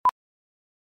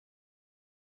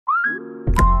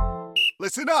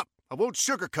Listen up. I won't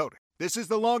sugarcoat it. This is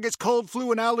the longest cold,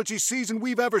 flu, and allergy season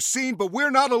we've ever seen, but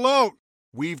we're not alone.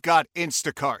 We've got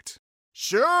Instacart.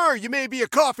 Sure, you may be a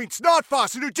coughing snot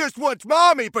faucet who just wants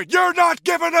mommy, but you're not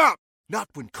giving up. Not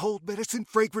when cold medicine,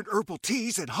 fragrant herbal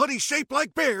teas, and honey shaped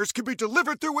like bears can be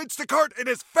delivered through Instacart in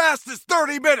as fast as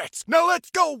 30 minutes. Now let's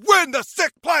go win the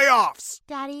sick playoffs.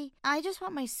 Daddy, I just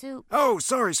want my soup. Oh,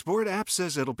 sorry, Sport. App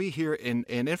says it'll be here in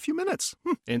a few minutes.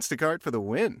 Instacart for the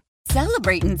win.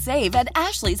 Celebrate and save at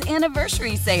Ashley's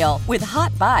Anniversary Sale. With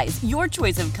Hot Buys, your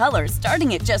choice of colors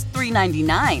starting at just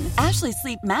 $3.99. Ashley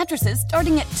Sleep mattresses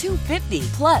starting at $2.50.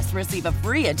 Plus, receive a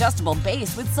free adjustable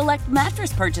base with select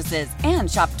mattress purchases. And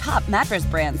shop top mattress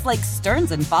brands like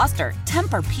Stearns & Foster,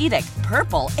 Tempur-Pedic,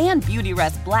 Purple, and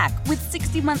Beautyrest Black with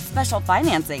 60-month special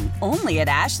financing. Only at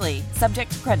Ashley.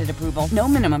 Subject to credit approval. No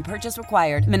minimum purchase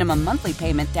required. Minimum monthly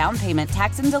payment, down payment,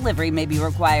 tax, and delivery may be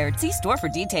required. See store for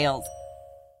details.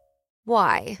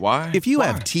 Why? If you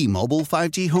have T-Mobile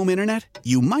 5G home internet,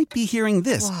 you might be hearing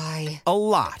this a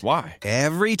lot. Why?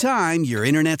 Every time your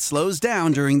internet slows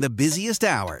down during the busiest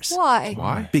hours.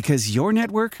 Why? Because your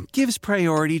network gives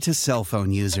priority to cell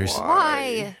phone users.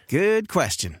 Why? Good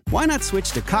question. Why not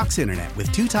switch to Cox Internet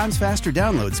with 2 times faster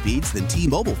download speeds than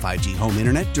T-Mobile 5G home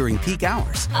internet during peak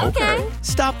hours? Okay.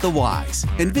 Stop the whys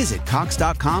and visit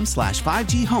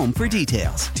cox.com/5G home for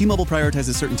details. T-Mobile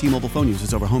prioritizes certain T-Mobile phone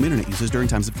users over home internet users during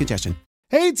times of congestion.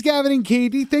 Hey, it's Gavin and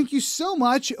Katie. Thank you so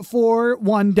much for,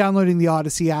 1, downloading the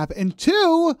Odyssey app, and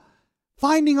 2,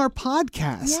 finding our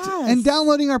podcast and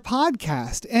downloading our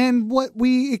podcast and what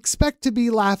we expect to be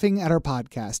laughing at our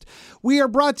podcast. We are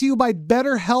brought to you by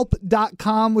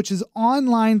BetterHelp.com, which is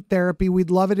online therapy. We'd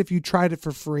love it if you tried it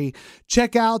for free.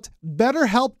 Check out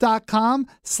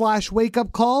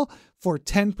BetterHelp.com/wakeupcall for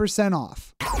 10%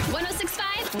 off.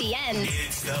 106.5, The End.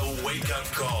 It's the Wake Up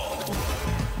Call.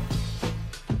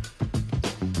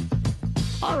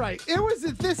 All right, it was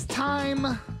at this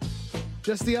time,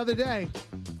 just the other day,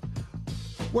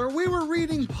 where we were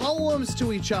reading poems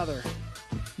to each other.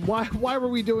 Why were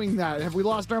we doing that? Have we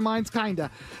lost our minds? Kinda.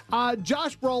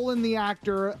 Josh Brolin, the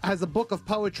actor, has a book of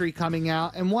poetry coming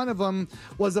out, and one of them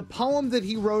was a poem that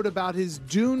he wrote about his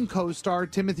Dune co-star,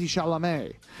 Timothée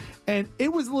Chalamet. And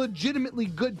it was a legitimately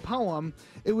good poem.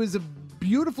 It was a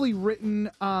beautifully written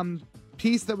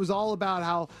piece that was all about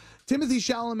how Timothée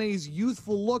Chalamet's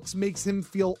youthful looks makes him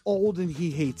feel old and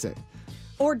he hates it.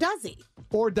 Or does he?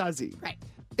 Right.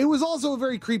 It was also a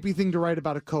very creepy thing to write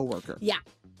about a coworker. Yeah.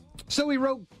 So he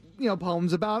wrote,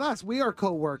 poems about us. We are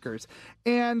coworkers.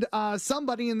 And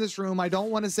somebody in this room, I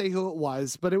don't want to say who it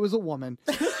was, but it was a woman,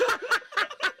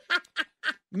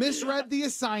 misread the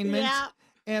assignment. Yeah.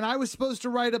 And I was supposed to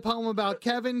write a poem about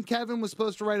Kevin. Kevin was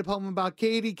supposed to write a poem about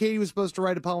Katie. Katie was supposed to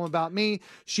write a poem about me.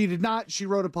 She did not. She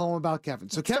wrote a poem about Kevin.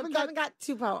 So Kevin got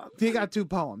 2 poems. He got 2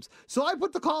 poems. So I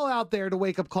put the call out there to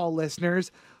Wake Up Call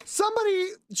listeners. Somebody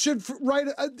should write.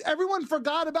 Everyone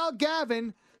forgot about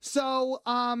Gavin. So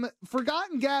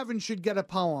Forgotten Gavin should get a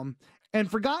poem. And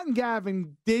Forgotten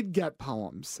Gavin did get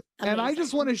poems. Amazing. And I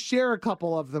just want to share a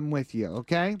couple of them with you,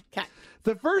 okay? Okay.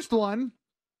 The first one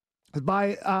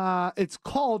by it's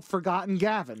called Forgotten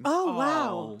Gavin. Oh,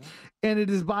 wow. And it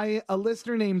is by a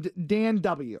listener named Dan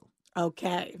W.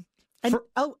 Okay. And,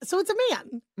 so it's a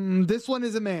man. This one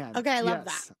is a man. Okay, I love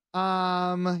that.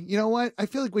 You know what? I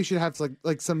feel like we should have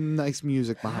like some nice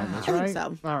music behind this, right? I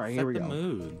think so. All right, here we go.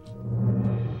 Mood.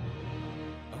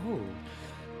 Oh.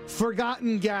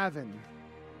 Forgotten Gavin.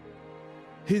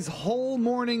 His whole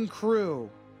morning crew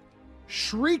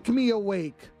shriek me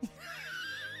awake.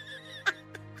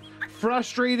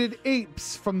 Frustrated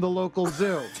apes from the local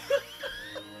zoo.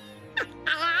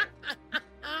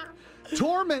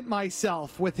 Torment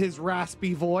myself with his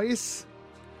raspy voice.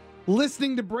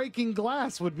 Listening to Breaking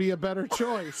Glass would be a better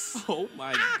choice. Oh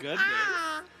my goodness.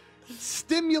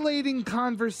 Stimulating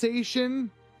conversation.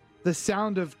 The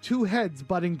sound of 2 heads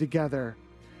butting together.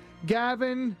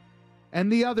 Gavin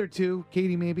and the other 2,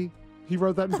 Katie maybe. He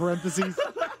wrote that in parentheses.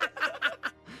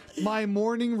 My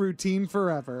morning routine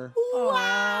forever.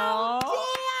 Wow.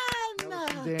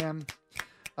 Dan.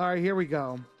 All right, here we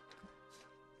go.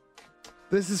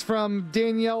 This is from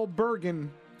Danielle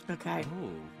Bergen. Okay. Oh.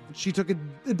 She took a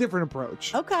different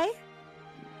approach. Okay.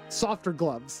 Softer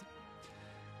gloves.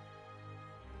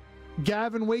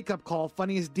 Gavin Wake Up Call,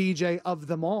 funniest DJ of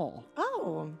them all.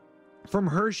 Oh. From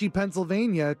Hershey,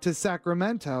 Pennsylvania to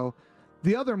Sacramento,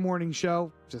 the other morning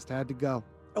show just had to go.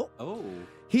 Oh.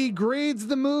 He grades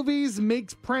the movies,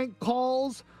 makes prank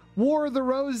calls, War of the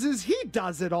Roses, he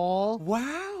does it all.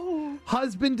 Wow.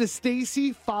 Husband to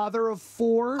Stacy, father of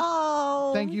 4.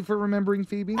 Oh. Thank you for remembering,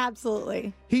 Phoebe.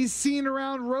 Absolutely. He's seen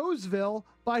around Roseville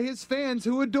by his fans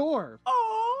who adore.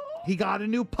 Oh. He got a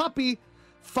new puppy.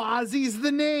 Fozzie's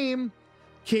the name.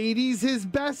 Katie's his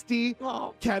bestie.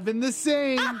 Oh. Kevin the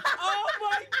same. Oh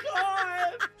my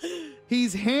God!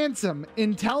 He's handsome,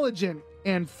 intelligent,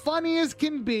 and funny as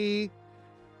can be.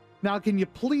 Now, can you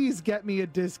please get me a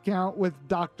discount with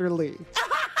Dr. Lee?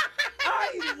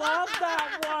 I love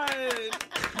that one.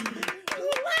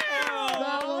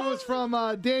 That one was from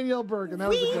Danielle Bergen. That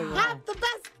was a We good one. have the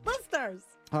best listeners.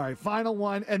 All right, final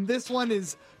one. And this one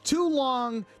is too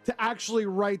long to actually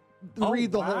read the whole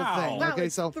thing. Wow, Okay,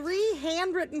 it's so 3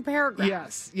 handwritten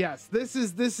paragraphs. yes. This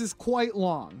is quite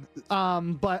long.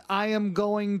 But I am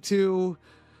going to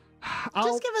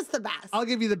Just give us the best. I'll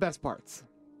give you the best parts.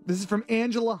 This is from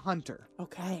Angela Hunter,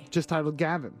 Okay. just titled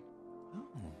Gavin.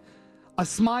 A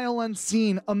smile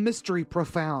unseen, a mystery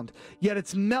profound, yet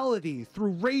its melody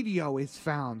through radio is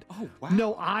found. Oh, wow.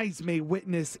 No eyes may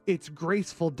witness its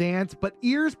graceful dance, but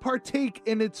ears partake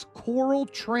in its choral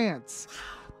trance.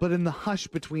 But in the hush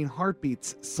between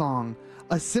heartbeats song,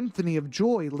 a symphony of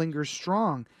joy lingers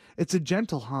strong. It's a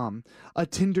gentle hum, a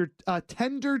tender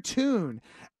tune,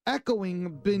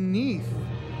 echoing beneath.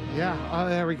 Yeah,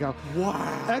 there we go.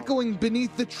 Wow. Echoing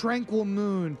beneath the tranquil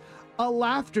moon. A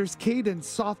laughter's cadence,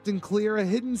 soft and clear, a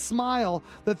hidden smile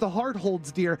that the heart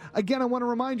holds dear. Again, I want to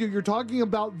remind you, you're talking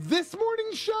about this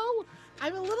morning's show?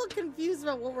 I'm a little confused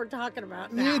about what we're talking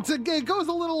about now. It goes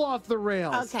a little off the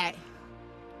rails. Okay.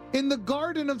 In the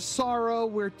garden of sorrow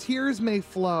where tears may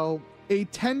flow, a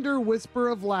tender whisper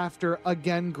of laughter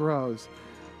again grows.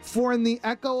 For in the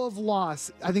echo of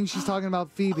loss, I think she's talking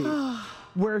about Phoebe,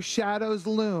 where shadows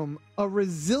loom, a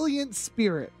resilient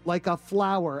spirit like a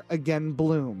flower again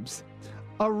blooms.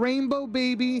 A rainbow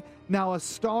baby, now a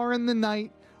star in the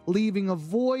night, leaving a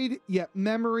void, yet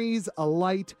memories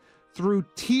alight. Through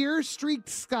tear-streaked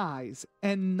skies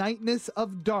and nightness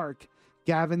of dark,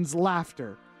 Gavin's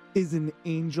laughter is an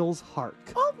angel's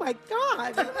hark. Oh my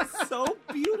God. So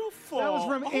beautiful. That was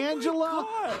from Angela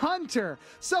Hunter.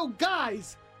 So,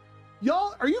 guys,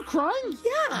 y'all, are you crying?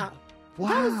 Yeah. Wow.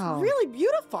 That was really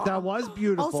beautiful. That was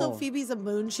beautiful. Also, Phoebe's a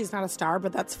moon. She's not a star,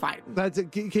 but that's fine. That's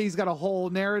it. Katie's got a whole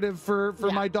narrative for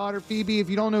my daughter Phoebe. If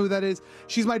you don't know who that is,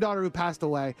 she's my daughter who passed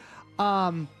away.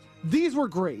 These were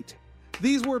great.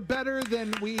 These were better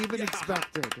than we even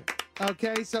expected.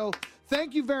 Okay, so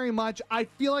thank you very much. I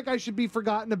feel like I should be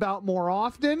forgotten about more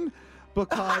often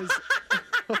because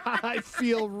I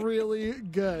feel really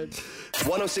good.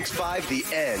 106.5 The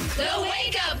End. The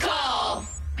Wake Up Call.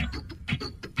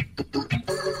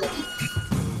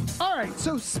 All right,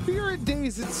 so Spirit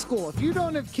Days at school. If you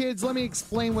don't have kids, let me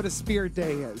explain what a Spirit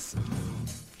Day is.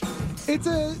 It's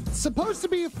supposed to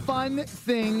be a fun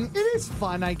thing. It is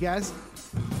fun, I guess.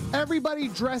 Everybody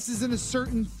dresses in a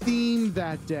certain theme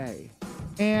that day.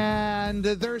 And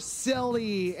they're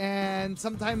silly, and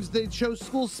sometimes they show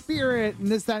school spirit and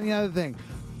this, that, and the other thing.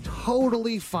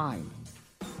 Totally fine.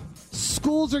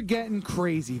 Schools are getting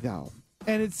crazy, though.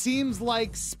 And it seems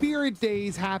like Spirit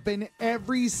Days happen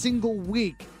every single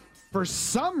week for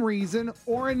some reason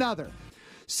or another.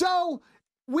 So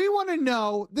we want to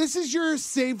know, this is your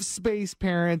safe space,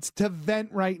 parents, to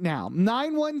vent right now.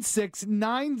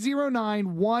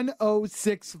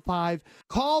 916-909-1065.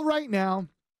 Call right now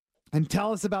and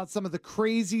tell us about some of the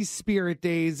crazy Spirit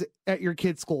Days at your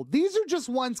kid's school. These are just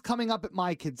ones coming up at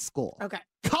my kid's school. Okay.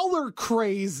 Color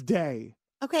Craze Day.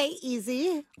 Okay,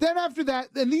 easy. Then after that,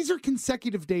 and these are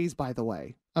consecutive days, by the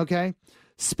way, okay?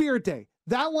 Spirit Day.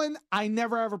 That one I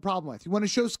never have a problem with. You want to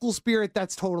show school spirit,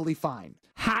 that's totally fine.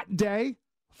 Hat Day,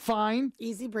 fine.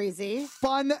 Easy breezy.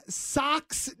 Fun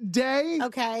Socks Day.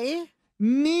 Okay.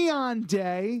 Neon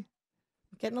Day.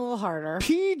 Getting a little harder.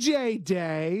 PJ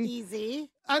Day. Easy.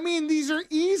 I mean, these are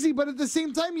easy, but at the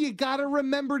same time, you got to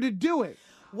remember to do it.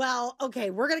 Well, okay,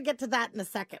 we're going to get to that in a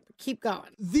second. Keep going.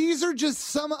 These are just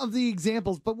some of the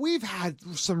examples, but we've had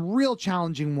some real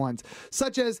challenging ones,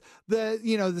 such as the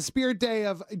Spirit Day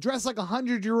of dress like a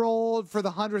 100-year-old for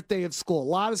the 100th day of school. A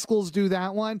lot of schools do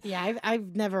that one. Yeah,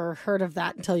 I've never heard of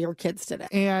that until your kids did it.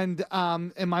 And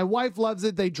my wife loves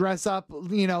it. They dress up,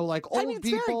 like old it's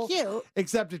people. very cute.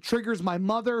 Except it triggers my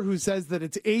mother, who says that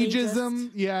it's ageism.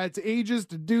 Ageist. Yeah, it's ageist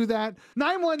to do that.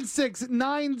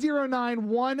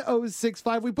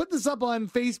 916-909-1065. We put this up on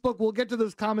Facebook. We'll get to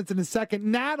those comments in a second.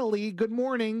 Natalie, good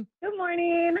morning. Good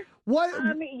morning. What?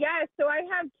 Yes, so I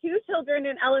have 2 children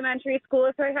in elementary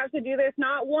school, so I have to do this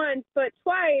not once, but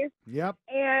twice. Yep.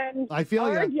 And I feel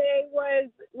RJ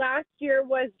last year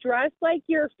was dressed like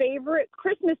your favorite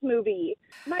Christmas movie.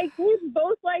 My kids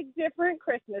both like different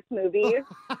Christmas movies.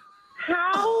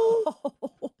 How?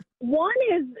 One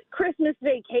is Christmas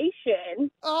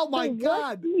Vacation. Oh, my so God.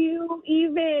 What do you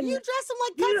even You dress them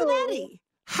like Cousin Eddie.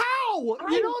 How?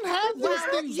 You don't have these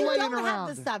things you laying don't around. have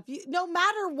the stuff. No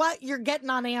matter what you're getting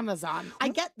on Amazon. I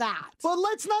get that. But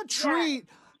let's not treat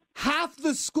half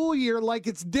the school year like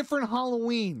it's different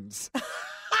Halloweens.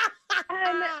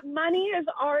 And money is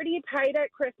already tight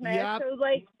at Christmas. Yep. So,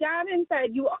 like Gavin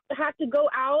said, you have to go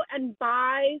out and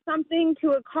buy something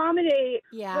to accommodate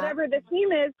whatever the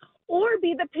theme is, or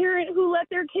be the parent who let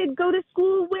their kid go to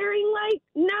school wearing, like,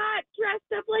 not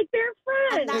dressed up like their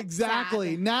friends.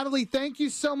 Exactly. Natalie, thank you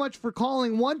so much for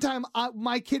calling. One time,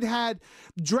 my kid had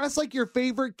dress like your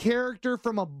favorite character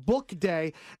from a book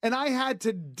day, and I had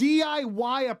to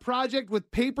DIY a project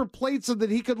with paper plates so that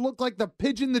he could look like the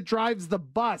pigeon that drives the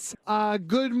bus.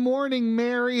 Good morning,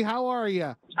 Mary. How are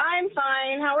you? I'm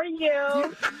fine. How are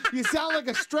you? You sound like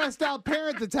a stressed out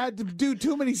parent that's had to do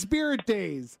too many spirit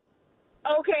days.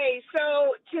 Okay,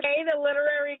 so today, the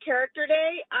literary character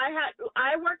day,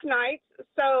 I work nights,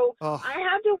 so I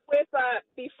had to whip up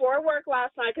before work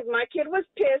last night because my kid was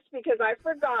pissed because I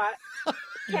forgot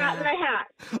Cat in a Hat.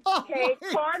 Okay,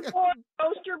 cardboard,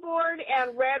 poster board,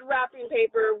 and red wrapping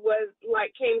paper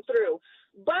came through.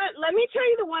 But let me tell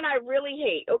you the one I really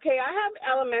hate. Okay, I have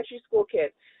elementary school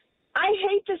kids. I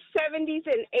hate the 70s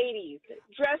and 80s.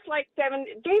 Dressed like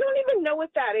 70s. They don't even know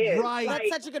what that is. Right. That's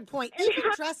such a good point.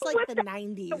 Even dressed like the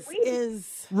 90s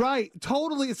is... Right.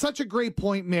 Totally. It's such a great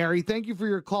point, Mary. Thank you for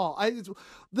your call.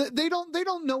 They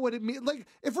don't know what it means. Like,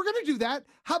 if we're going to do that,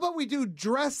 how about we do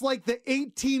dress like the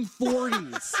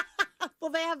 1840s? Well,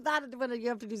 they have that when you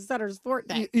have to do Sutter's Fort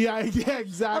Day. Yeah,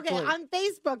 exactly. Okay, on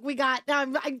Facebook, we got,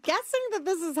 I'm guessing that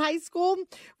this is high school.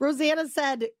 Rosanna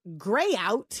said gray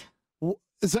out.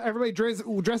 So everybody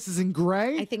dresses in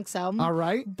gray? I think so. All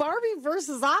right. Barbie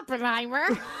versus Oppenheimer.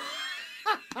 Who's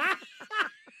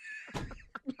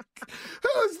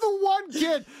the one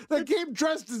kid that came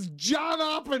dressed as John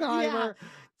Oppenheimer?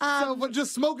 So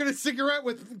just smoking a cigarette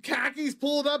with khakis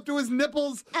pulled up to his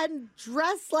nipples. And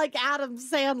dressed like Adam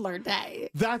Sandler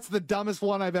Day. That's the dumbest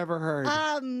one I've ever heard.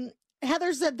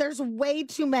 Heather said there's way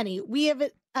too many. We have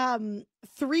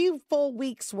 3 full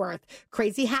weeks worth.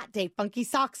 Crazy Hat Day, Funky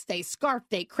Socks Day, Scarf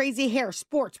Day, Crazy Hair,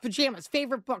 Sports, Pajamas,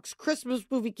 Favorite Books, Christmas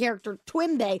Movie Character,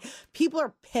 Twin Day. People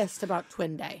are pissed about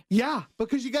Twin Day. Yeah,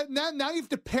 because you got now you have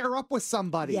to pair up with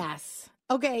somebody. Yes.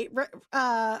 Okay,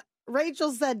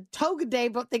 Rachel said Toga Day,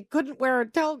 but they couldn't wear a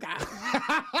toga.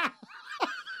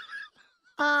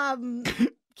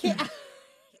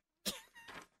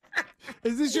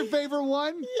 Is this your favorite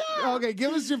one? Yeah. Okay,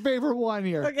 give us your favorite one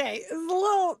here. Okay, it's a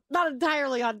little, not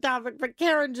entirely on topic, but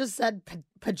Karen just said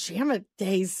Pajama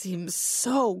Day seems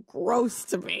so gross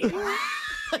to me.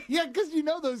 Yeah, because you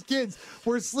know those kids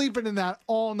were sleeping in that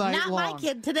all night long. Not my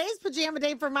kid. Today's pajama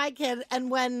day for my kid.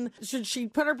 And when should she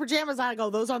put her pajamas on, I go,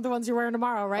 those aren't the ones you're wearing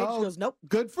tomorrow, right? She goes, nope.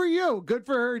 Good for you. Good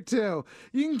for her, too.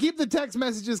 You can keep the text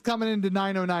messages coming into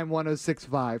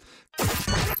 909-1065.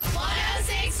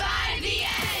 1065 The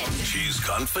End. She's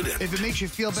confident. If it makes you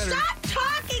feel better. Stop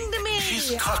talking to me.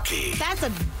 She's cocky. That's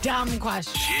a dumb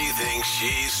question. She thinks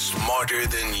she's smarter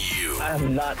than you.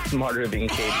 I'm not smarter than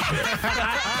Katie.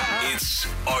 It's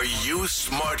Are You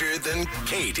Smarter Than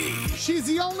Katie? She's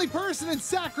the only person in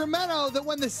Sacramento that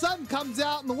when the sun comes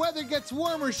out and the weather gets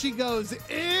warmer, she goes, ew.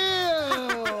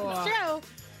 True.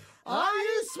 Are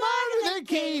you smarter than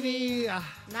Katie?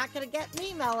 Not going to get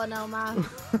me melanoma.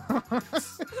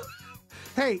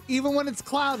 Hey, even when it's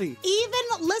cloudy.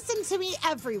 Listen to me,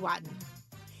 everyone.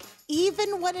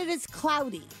 Even when it is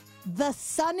cloudy, the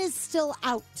sun is still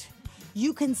out.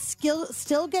 You can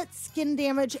still get skin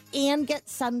damage and get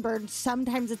sunburned.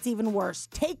 Sometimes it's even worse.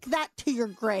 Take that to your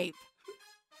grave.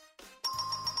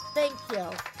 Thank you.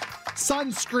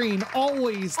 Sunscreen,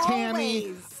 always,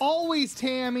 Tammy. Always,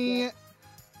 Tammy.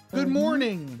 Good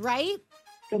morning. Right?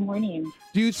 Good morning.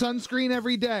 Do you sunscreen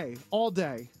every day? All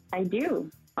day? I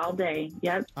do. All day.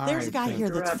 Yep. There's a guy here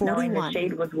that's 41. The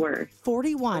shade was worse.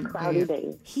 41. Cloudy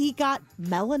days. He got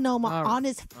melanoma on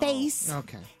his face.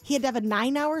 Okay. He had to have a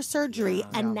 9-hour surgery,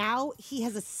 and now he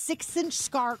has a 6-inch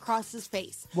scar across his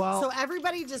face. Well, so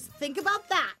everybody just think about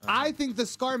that. I think the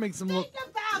scar makes him look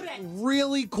about it.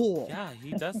 really cool. Yeah,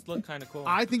 he does look kind of cool.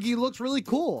 I think he looks really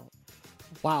cool.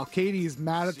 Wow, Katie's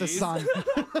mad at the sun.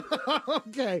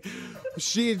 Okay.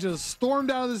 She just stormed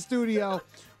out of the studio.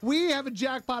 We have a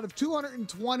jackpot of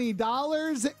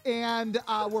 $220, and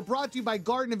we're brought to you by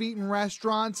Garden of Eden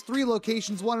Restaurants. 3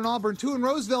 locations, 1 in Auburn, 2 in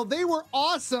Roseville. They were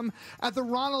awesome at the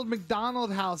Ronald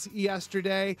McDonald House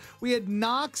yesterday. We had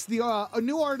Knox, a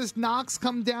new artist Knox,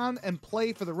 come down and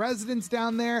play for the residents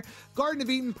down there. Garden of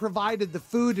Eden provided the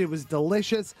food. It was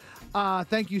delicious.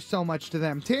 Thank you so much to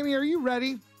them. Tammy, are you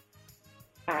ready?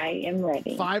 I am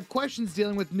ready. 5 questions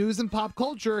dealing with news and pop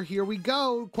culture. Here we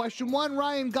go. Question 1,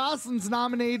 Ryan Gosling's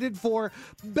nominated for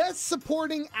Best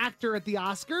Supporting Actor at the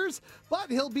Oscars, but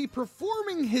he'll be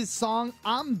performing his song,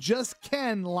 I'm Just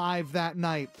Ken, live that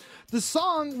night. The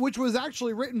song, which was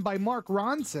actually written by Mark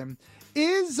Ronson,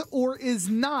 is or is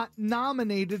not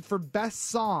nominated for Best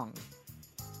Song.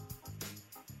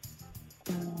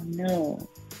 Oh, no.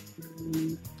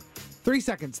 3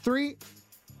 seconds. 3,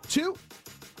 2,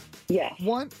 Yes.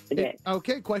 1.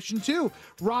 Okay, question 2.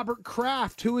 Robert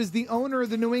Kraft, who is the owner of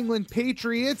the New England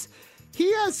Patriots,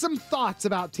 he has some thoughts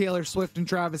about Taylor Swift and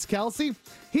Travis Kelce.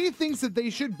 He thinks that they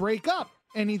should break up,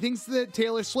 and he thinks that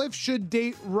Taylor Swift should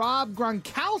date Rob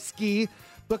Gronkowski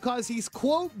because he's,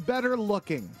 quote, better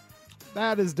looking.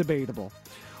 That is debatable.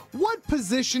 What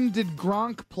position did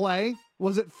Gronk play?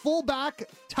 Was it fullback,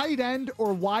 tight end,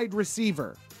 or wide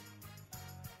receiver?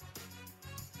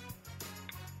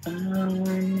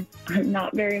 I'm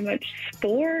not very much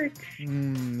sports.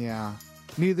 Yeah.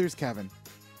 Neither's Kevin.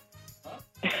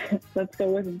 Let's go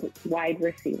with wide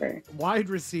receiver. Wide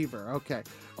receiver. Okay.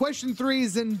 Question 3.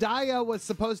 Zendaya was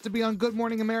supposed to be on Good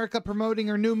Morning America promoting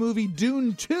her new movie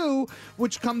Dune 2,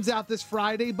 which comes out this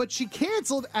Friday, but she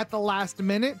canceled at the last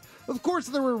minute. Of course,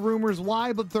 there were rumors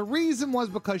why, but the reason was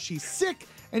because she's sick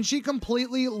and she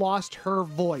completely lost her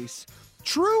voice.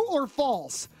 True or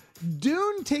false?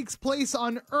 Dune takes place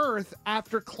on Earth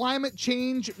after climate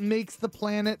change makes the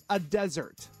planet a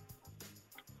desert.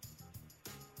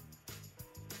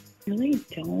 I really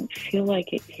don't feel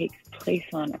like it takes place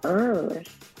on Earth.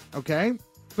 Okay.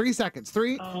 3 seconds.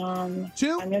 3, 2. I'm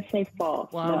going to say false.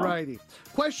 All righty.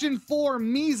 Question 4.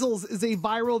 Measles is a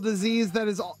viral disease that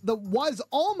was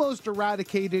almost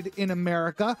eradicated in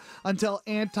America until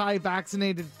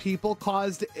anti-vaccinated people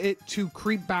caused it to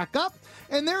creep back up.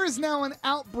 And there is now an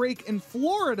outbreak in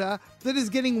Florida that is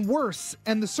getting worse.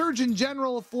 And the Surgeon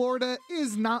General of Florida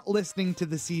is not listening to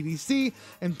the CDC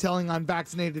and telling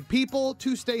unvaccinated people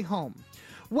to stay home.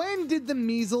 When did the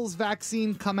measles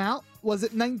vaccine come out? Was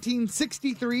it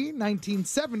 1963,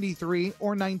 1973,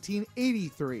 or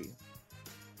 1983?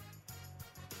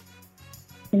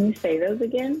 Can you say those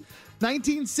again?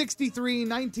 1963,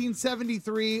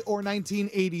 1973, or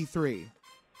 1983?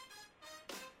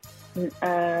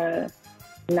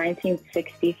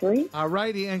 1963. All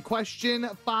righty. And question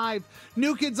 5.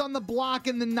 New Kids on the Block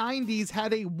in the 90s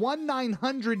had a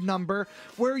 1-900 number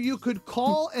where you could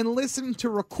call and listen to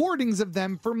recordings of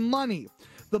them for money.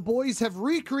 The boys have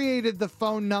recreated the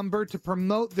phone number to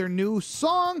promote their new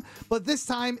song, but this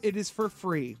time it is for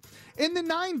free. In the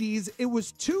 90s, it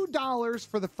was $2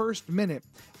 for the first minute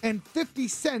and 50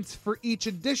 cents for each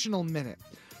additional minute.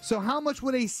 So how much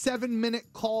would a 7-minute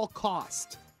call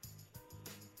cost?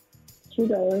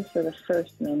 $2 for the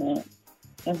first minute.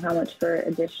 And how much for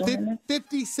additional minutes?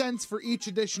 50 cents for each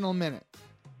additional minute.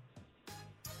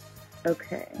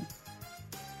 Okay.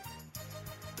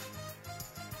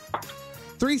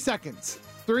 3 seconds.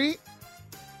 3,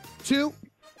 2.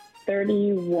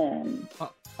 31.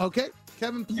 Okay.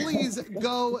 Kevin, please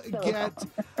go get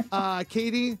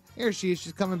Katie. Here she is.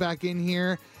 She's coming back in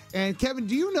here. And Kevin,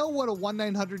 do you know what a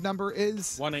 1-900 number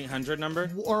is? 1-800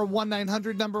 number? Or a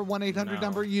 1-900 number, 1-800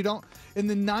 number? You don't. In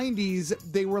the 90s,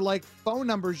 they were like phone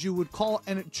numbers you would call,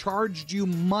 and it charged you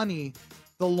money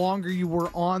the longer you were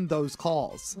on those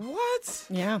calls. What?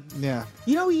 Yeah. Yeah.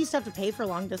 You know, we used to have to pay for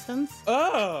long distance.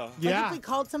 Oh. Like Yeah. if we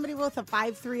called somebody with a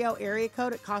 530 area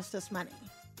code, it cost us money.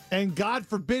 And God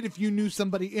forbid if you knew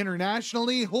somebody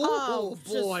internationally. Oh,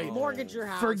 boy. Just mortgage your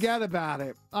house. Forget about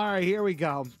it. All right, here we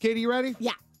go. Katie, you ready?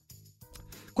 Yeah.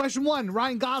 Question 1.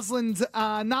 Ryan Gosling's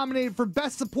nominated for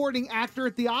Best Supporting Actor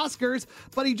at the Oscars,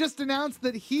 but he just announced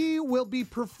that he will be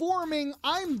performing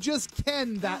I'm Just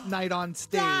Ken that night on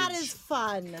stage. That is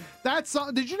fun. That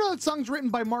song, did you know that song's written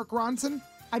by Mark Ronson?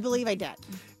 I believe I did.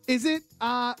 Is it,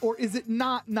 or is it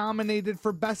not nominated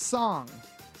for Best Song?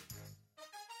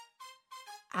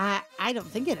 I don't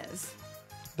think it is.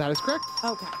 That is correct.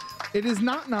 Okay. It is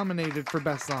not nominated for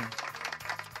Best Song.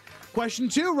 Question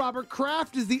 2, Robert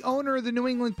Kraft is the owner of the New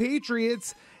England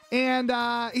Patriots, and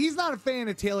he's not a fan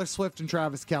of Taylor Swift and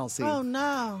Travis Kelce. Oh,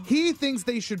 no. He thinks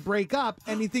they should break up,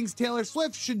 and he thinks Taylor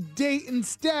Swift should date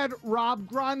instead Rob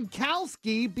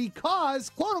Gronkowski because,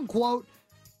 quote-unquote,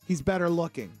 he's better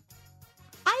looking.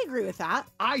 I agree with that.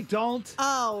 I don't.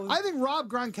 Oh. I think Rob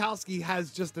Gronkowski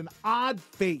has just an odd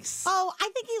face. Oh, I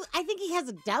think he has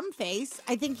a dumb face.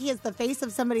 I think he has the face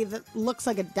of somebody that looks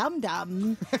like a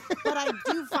dum-dum. But I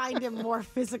do find him more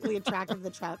physically attractive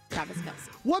than Travis Kelce.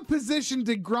 What position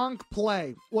did Gronk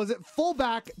play? Was it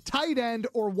fullback, tight end,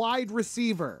 or wide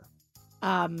receiver?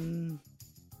 Not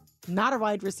a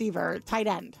wide receiver, tight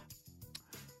end.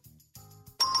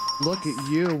 Look at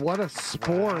you. What a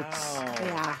sports.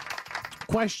 Yeah.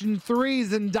 Question 3,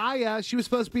 Zendaya. She was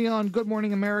supposed to be on Good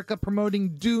Morning America promoting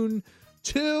Dune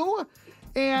 2.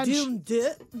 And Dune 2?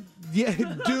 Yeah,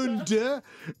 Dune 2.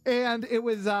 And it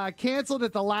was canceled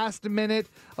at the last minute.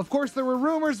 Of course, there were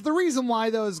rumors. The reason why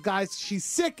those guys, she's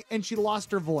sick and she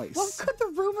lost her voice. What could the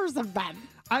rumors have been?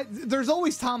 There's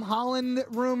always Tom Holland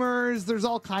rumors. There's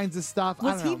all kinds of stuff.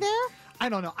 Was he there? I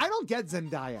don't know. I don't get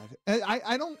Zendaya.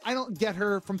 I don't get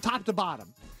her from top to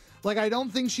bottom. Like, I don't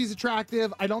think she's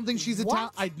attractive. I don't think she's a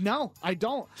talent. No, I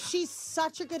don't. She's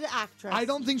such a good actress. I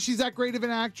don't think she's that great of an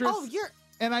actress. Oh,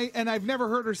 And I've never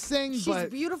heard her sing. She's a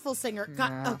beautiful singer.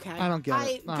 Okay. I don't get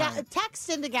it. Text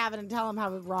into Gavin and tell him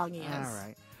how wrong he is. All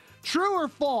right. True or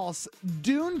false,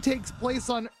 Dune takes place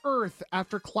on Earth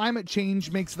after climate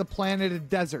change makes the planet a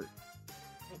desert.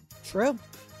 True.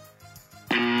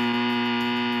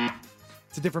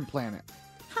 It's a different planet.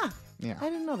 Huh. Yeah. I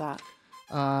didn't know that.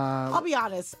 I'll be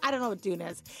honest. I don't know what Dune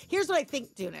is. Here's what I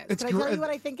think Dune is. Can I tell you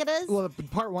what I think it is? Well,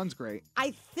 part 1's great.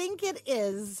 I think it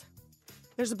is.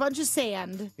 There's a bunch of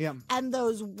sand. Yeah. And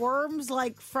those worms,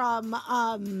 like from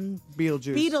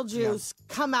Beetlejuice,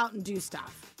 come out and do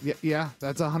stuff. Yeah,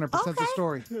 that's 100% the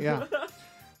story. Yeah.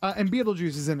 And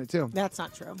Beetlejuice is in it too. That's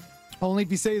not true. Only if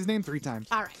you say his name 3 times.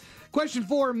 All right. Question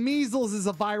 4, measles is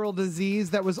a viral disease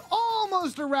that was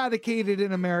almost eradicated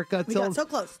in America We got so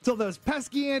close. till those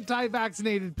pesky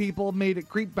anti-vaccinated people made it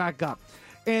creep back up.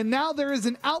 And now there is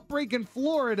an outbreak in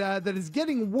Florida that is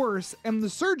getting worse, and the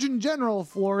Surgeon General of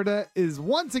Florida is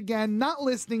once again not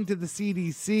listening to the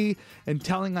CDC and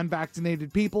telling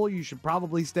unvaccinated people you should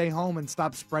probably stay home and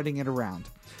stop spreading it around.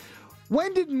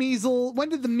 When did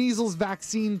the measles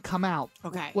vaccine come out?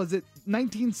 Okay. Was it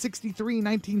 1963,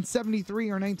 1973,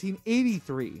 or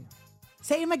 1983?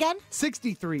 Say him again.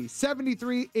 63,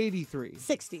 73, 83.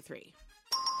 63.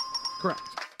 Correct.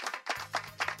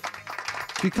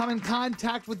 If you come in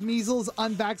contact with measles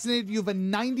unvaccinated, you have a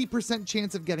 90%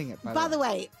 chance of getting it. By the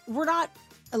way, we're not,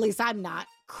 at least I'm not,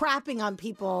 crapping on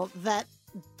people that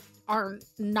are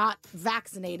not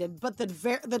vaccinated. But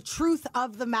the truth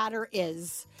of the matter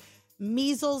is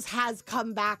measles has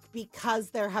come back because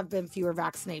there have been fewer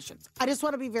vaccinations. I just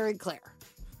want to be very clear.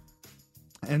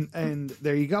 And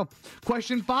there you go.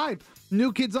 Question 5.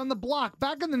 New Kids on the Block.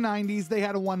 Back in the 90s, they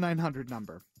had a 1-900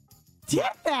 number. Did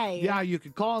they? Yeah, you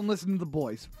could call and listen to the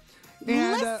boys.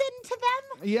 And, listen to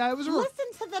them? Yeah, it was Listen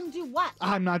to them do what?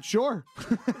 I'm not sure.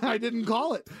 I didn't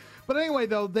call it. But anyway,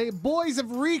 though, the boys have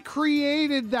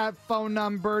recreated that phone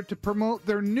number to promote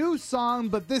their new song,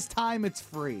 but this time it's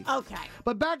free. Okay.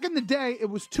 But back in the day, it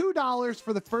was $2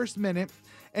 for the first minute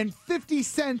and 50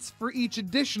 cents for each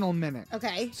additional minute.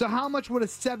 Okay. So how much would a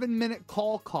 7-minute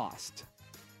call cost?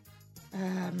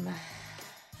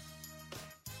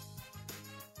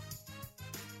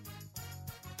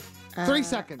 3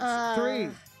 seconds. 3,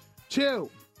 2,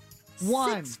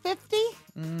 1.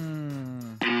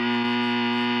 $6.50?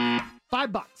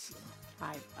 $5.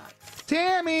 $5.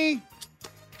 Tammy.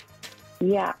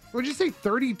 Yeah. Would you say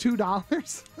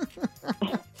 $32?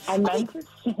 I meant to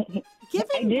say.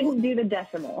 I didn't do the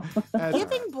decimal.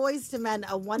 Giving Boys to Men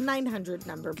a 1-900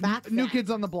 number back then. New Kids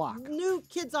on the Block. New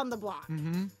Kids on the Block.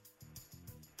 Mm-hmm.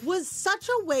 Was such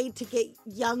a way to get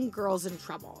young girls in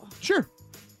trouble. Sure.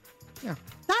 Yeah.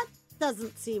 That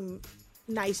doesn't seem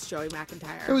nice, Joey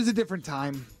McIntyre. It was a different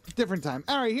time. Different time.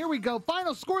 All right, here we go.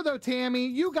 Final score, though, Tammy.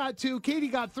 You got 2. Katie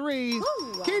got 3. Ooh.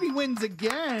 Katie wins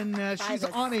again. She's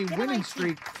on a winning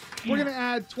streak. We're going to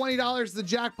add $20 to the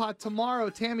jackpot tomorrow.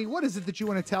 Tammy, what is it that you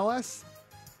want to tell us?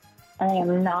 I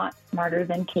am not smarter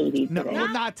than Katie today. No, well,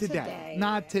 not today.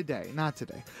 Not today. Not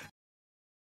today.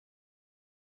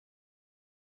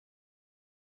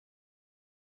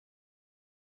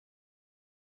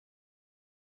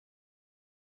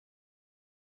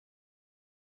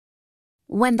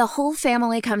 When the whole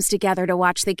family comes together to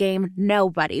watch the game,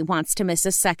 nobody wants to miss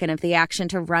a second of the action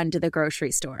to run to the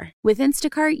grocery store. With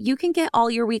Instacart, you can get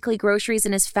all your weekly groceries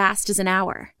in as fast as an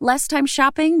hour. Less time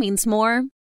shopping means more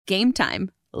game time.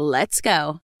 Let's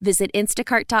go. Visit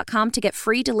instacart.com to get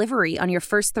free delivery on your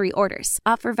first 3 orders.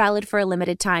 Offer valid for a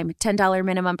limited time. $10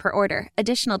 minimum per order.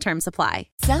 Additional terms apply.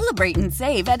 Celebrate and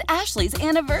save at Ashley's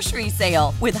Anniversary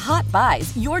Sale. With Hot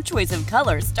Buys, your choice of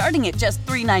colors starting at just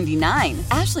 $3.99.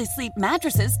 Ashley Sleep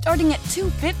mattresses starting at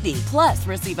 $2.50. Plus,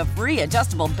 receive a free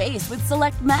adjustable base with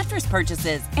select mattress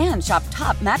purchases. And shop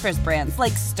top mattress brands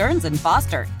like Stearns &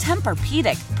 Foster,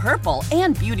 Tempur-Pedic, Purple,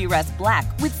 and Beautyrest Black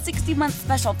with 60-month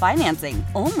special financing.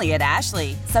 Only at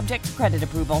Ashley. Subject to credit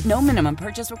approval. No minimum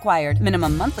purchase required.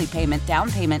 Minimum monthly payment, down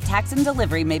payment, tax, and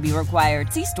delivery may be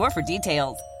required. See store for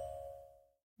details.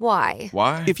 Why?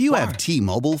 Why? If you have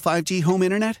T-Mobile 5G home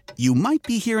internet, you might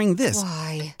be hearing this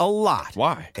Why? a lot.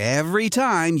 Why? Every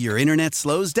time your internet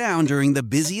slows down during the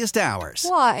busiest hours.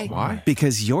 Why? Why?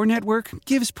 Because your network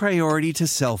gives priority to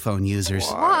cell phone users.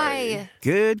 Why?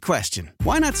 Good question.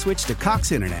 Why not switch to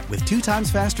Cox Internet with 2 times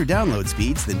faster download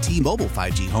speeds than T-Mobile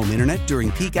 5G home internet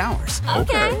during peak hours?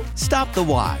 Okay. Stop the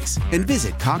whys and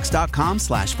visit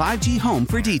cox.com/5G home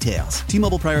for details.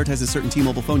 T-Mobile prioritizes certain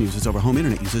T-Mobile phone users over home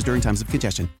internet users during times of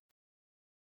congestion.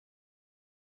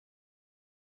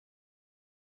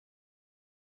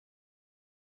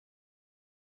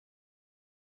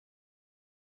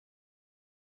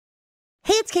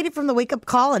 Hey, it's Katie from the Wake Up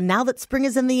Call, and now that spring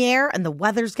is in the air and the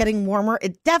weather's getting warmer,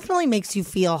 it definitely makes you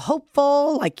feel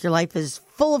hopeful, like your life is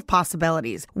full of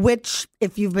possibilities, which,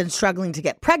 if you've been struggling to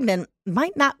get pregnant,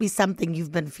 might not be something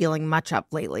you've been feeling much of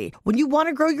lately. When you want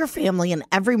to grow your family and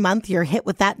every month you're hit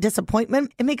with that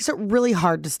disappointment, it makes it really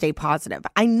hard to stay positive.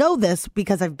 I know this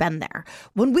because I've been there.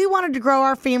 When we wanted to grow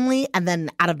our family and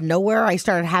then out of nowhere I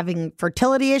started having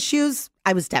fertility issues,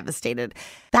 I was devastated.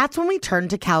 That's when we turned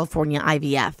to California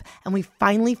IVF, and we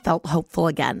finally felt hopeful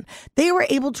again. They were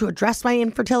able to address my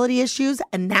infertility issues,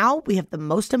 and now we have the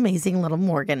most amazing little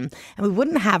Morgan, and we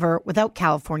wouldn't have her without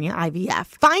California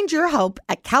IVF. Find your hope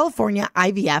at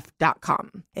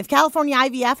CaliforniaIVF.com. If California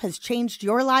IVF has changed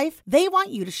your life, they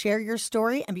want you to share your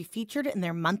story and be featured in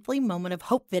their monthly Moment of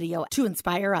Hope video to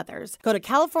inspire others. Go to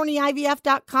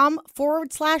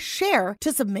CaliforniaIVF.com/share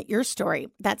to submit your story.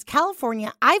 That's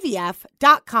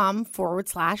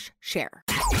CaliforniaIVF.com/share.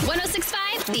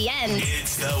 1065, The End.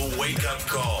 It's the Wake Up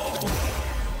Call.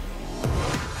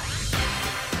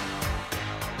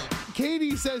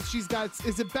 Katie says she's got.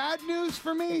 Is it bad news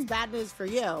for me? It's bad news for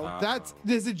you.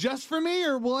 Is it just for me,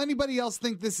 or will anybody else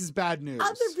think this is bad news?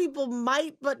 Other people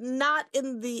might, but not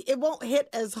it won't hit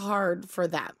as hard for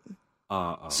them.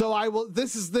 So I will.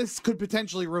 This could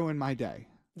potentially ruin my day.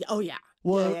 Oh, yeah.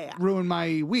 Will Yeah. ruin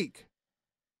my week.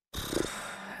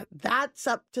 That's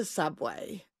up to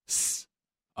Subway.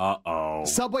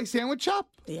 Subway sandwich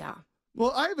shop? Yeah.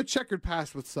 Well, I have a checkered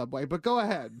past with Subway, but go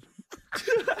ahead.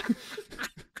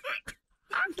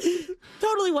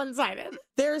 Totally one-sided.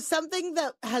 There's something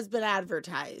that has been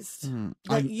advertised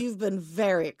that you've been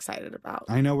very excited about.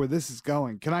 I know where this is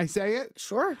going. Can I say it?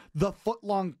 Sure. The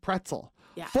foot-long pretzel.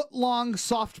 Yeah. Foot-long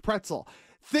soft pretzel.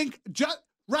 Think, just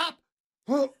wrap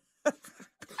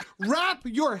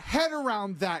your head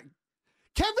around that.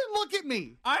 Kevin, look at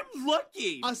me. I'm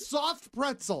looking. A soft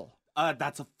pretzel.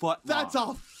 That's a foot long. That's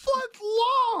a foot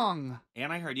long.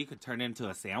 And I heard you could turn it into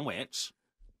a sandwich.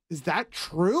 Is that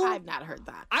true? I've not heard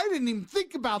that. I didn't even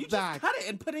think about that. Just cut it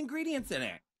and put ingredients in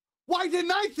it. Why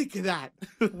didn't I think of that?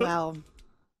 Well,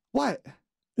 what?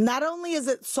 Not only is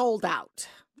it sold out,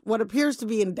 what appears to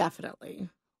be indefinitely,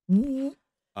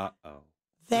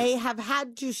 they have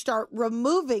had to start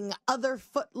removing other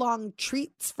foot-long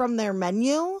treats from their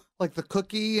menu. Like the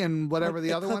cookie and whatever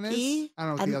the other one is? I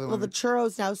don't know what the other one the is.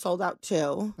 churro's now sold out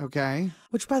too. Okay.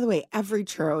 Which, by the way, every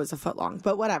churro is a foot long,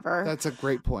 but whatever. That's a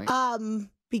great point.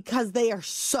 Because they are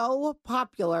so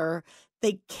popular,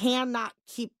 they cannot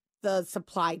keep the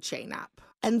supply chain up.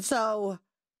 And so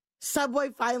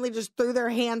Subway finally just threw their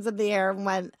hands in the air and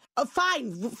went, oh,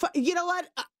 fine. You know what?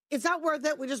 It's not worth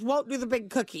it. We just won't do the big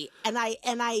cookie. And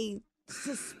I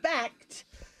suspect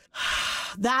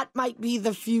that might be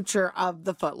the future of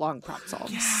the foot-long pretzel.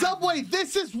 Yeah. Subway,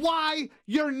 this is why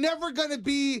you're never going to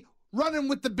be running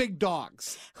with the big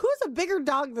dogs. Who's a bigger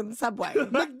dog than Subway?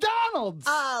 McDonald's.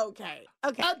 Oh, okay.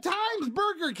 At times,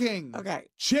 Burger King. Okay.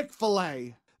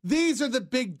 Chick-fil-A. These are the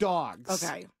big dogs.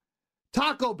 Okay.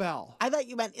 Taco Bell. I thought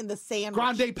you meant in the sandwich.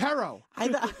 Grande Perro. I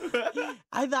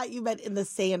thought you meant in the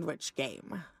sandwich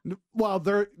game. Well,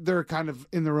 they're kind of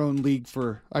in their own league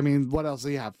for, I mean, what else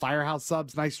do you have? Firehouse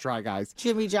Subs. Nice try, guys.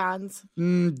 Jimmy John's.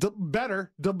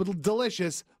 Better.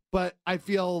 Delicious. But I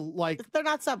feel like they're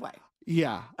not Subway.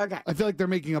 Yeah. Okay. I feel like they're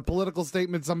making a political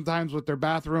statement sometimes with their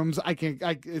bathrooms.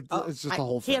 It's just a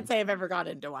whole thing. I can't say I've ever gone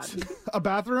into one. A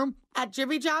bathroom? At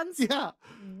Jimmy John's? Yeah.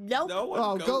 Nope. No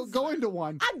one go into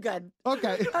one. I'm good.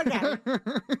 Okay. Okay.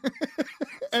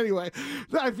 Anyway,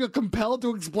 I feel compelled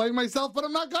to explain myself, but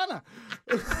I'm not gonna.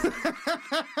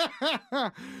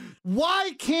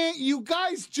 Why can't you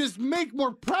guys just make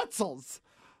more pretzels?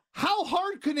 How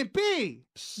hard can it be?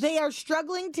 They are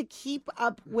struggling to keep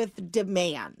up with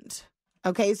demand.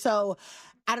 Okay, so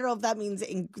I don't know if that means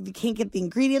they can't get the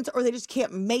ingredients or they just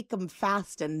can't make them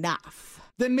fast enough.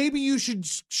 Then maybe you should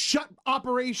shut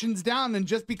operations down and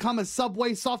just become a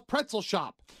Subway soft pretzel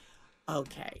shop.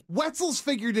 Okay. Wetzel's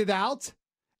figured it out.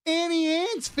 Annie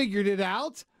Ann's figured it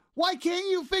out. Why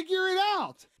can't you figure it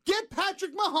out? Get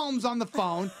Patrick Mahomes on the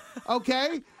phone,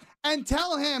 okay? And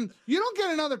tell him you don't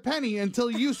get another penny until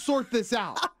you sort this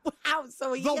out. Wow,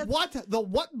 so The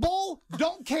what bowl?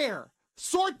 Don't care.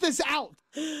 Sort this out.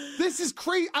 This is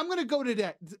crazy. I'm going to go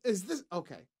today. Is this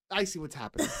okay? I see what's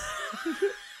happening.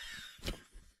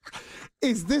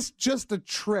 Is this just a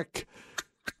trick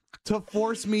to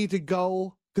force me to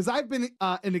go? Because I've been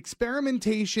in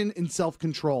experimentation in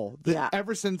self-control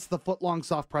ever since the footlong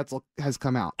soft pretzel has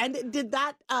come out. And did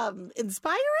that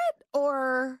inspire it,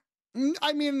 or?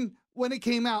 I mean, when it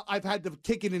came out, I've had to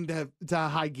kick it into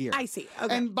high gear. I see.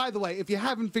 Okay. And by the way, if you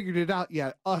haven't figured it out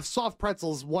yet, a soft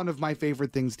pretzel is one of my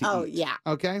favorite things to eat. Oh, yeah.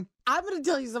 Okay? I'm going to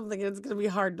tell you something that's going to be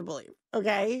hard to believe,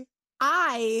 okay?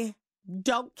 I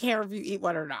don't care if you eat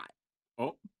one or not.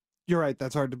 Oh. You're right.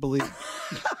 That's hard to believe.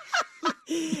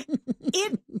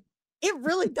 It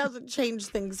really doesn't change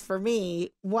things for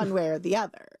me one way or the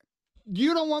other.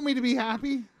 You don't want me to be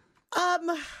happy?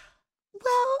 Well,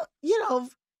 you know.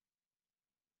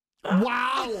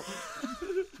 Wow.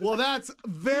 Well, that's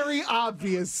very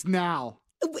obvious now.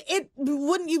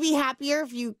 Wouldn't you be happier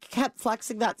if you kept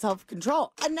flexing that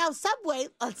self-control? And now Subway,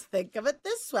 let's think of it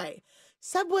this way.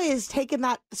 Subway has taken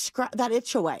that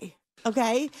itch away.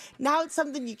 Okay? Now it's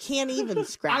something you can't even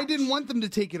scratch. I didn't want them to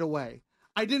take it away.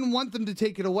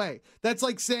 That's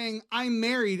like saying I'm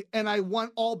married and I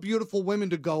want all beautiful women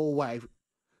to go away.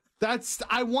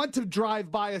 I want to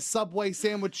drive by a Subway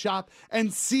sandwich shop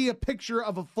and see a picture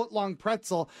of a footlong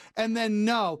pretzel and then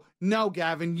no,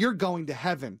 Gavin, you're going to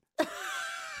heaven.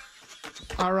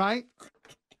 All right?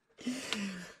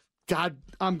 God,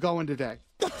 I'm going today.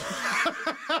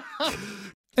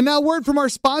 And now word from our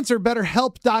sponsor,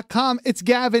 BetterHelp.com. It's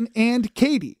Gavin and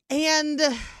Katie. And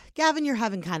Gavin, you're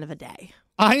having kind of a day.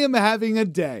 I am having a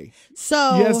day.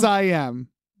 So yes, I am.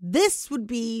 This would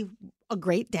be a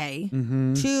great day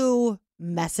to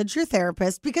message your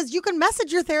therapist, because you can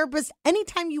message your therapist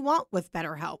anytime you want with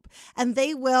BetterHelp, and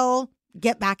they will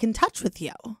get back in touch with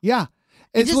you. Yeah.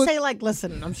 And just say, like,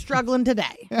 listen, I'm struggling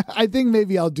today. I think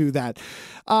maybe I'll do that.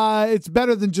 It's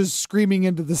better than just screaming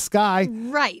into the sky.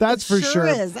 Right. That's for sure.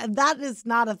 Is. And that is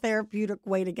not a therapeutic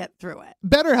way to get through it.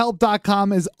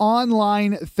 BetterHelp.com is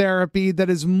online therapy that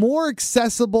is more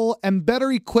accessible and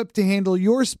better equipped to handle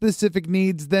your specific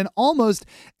needs than almost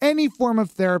any form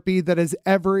of therapy that has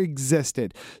ever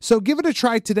existed. So give it a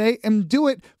try today and do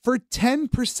it for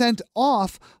 10%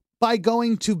 off by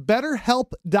going to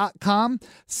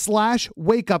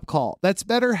BetterHelp.com/wakeupcall. That's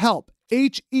BetterHelp,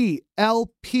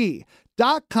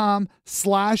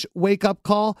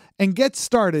 HELP.com/wakeupcall, and get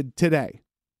started today.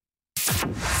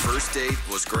 First date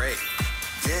was great.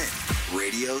 Then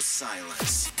radio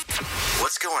silence.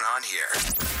 What's going on here?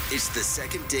 It's the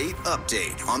second date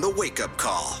update on the Wake Up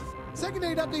Call. Second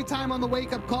date update time on the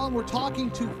Wake Up Call, and we're talking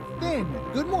to Finn.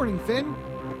 Good morning, Finn.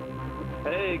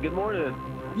 Hey, good morning.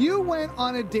 You went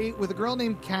on a date with a girl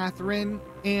named Catherine,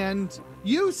 and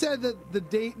you said that the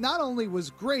date not only was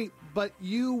great, but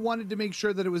you wanted to make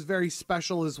sure that it was very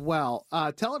special as well.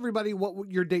 Tell everybody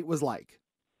what your date was like.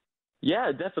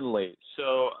 Yeah, definitely.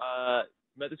 So,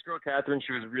 met this girl, Catherine.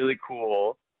 She was really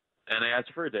cool, and I asked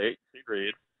her for a date. She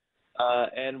agreed.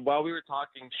 And while we were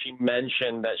talking, she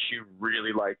mentioned that she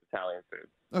really liked Italian food.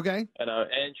 Okay.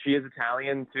 And she is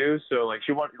Italian, too, so, like,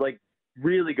 she wanted, like,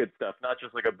 really good stuff, not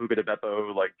just like a Buca di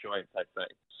Beppo like joint type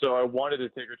thing. So I wanted to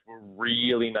take her to a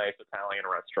really nice Italian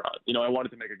restaurant. You know, I wanted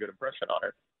to make a good impression on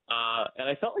her. And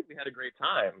I felt like we had a great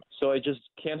time. So I just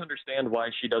can't understand why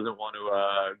she doesn't want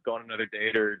to go on another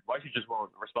date, or why she just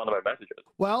won't respond to my messages.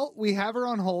 Well, we have her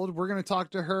on hold. We're going to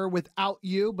talk to her without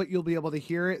you, but you'll be able to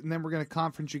hear it, and then we're going to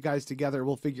conference you guys together.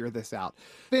 We'll figure this out.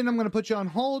 Finn, I'm going to put you on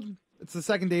hold. It's the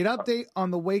second date update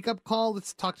on the Wake Up Call.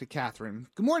 Let's talk to Catherine.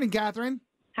 Good morning, Catherine.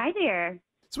 Hi there.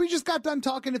 So we just got done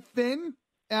talking to Finn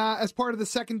as part of the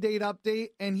second date update,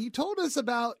 and he told us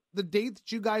about the date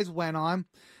that you guys went on,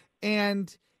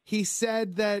 and he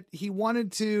said that he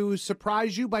wanted to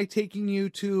surprise you by taking you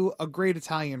to a great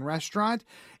Italian restaurant,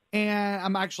 and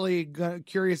I'm actually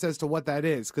curious as to what that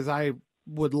is, because I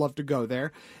would love to go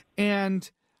there,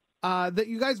 and that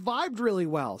you guys vibed really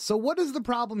well. So what is the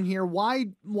problem here? Why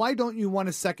don't you want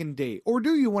a second date? Or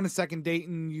do you want a second date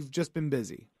and you've just been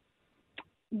busy?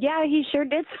 Yeah, he sure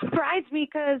did surprise me,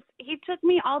 because he took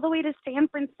me all the way to San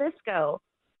Francisco.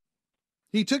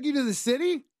 He took you to the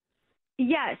city?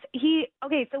 Yes.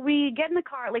 Okay, so we get in the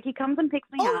car. Like, he comes and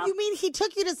picks me up. Oh, you mean he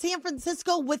took you to San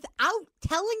Francisco without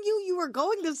telling you were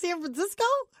going to San Francisco?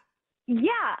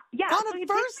 Yeah. On a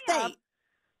first date?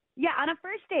 Yeah, on a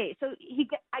first date. So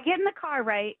I get in the car,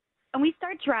 right, and we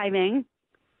start driving.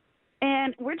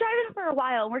 And we're driving for a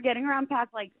while, and we're getting around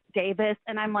past, like, Davis,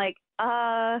 and I'm like,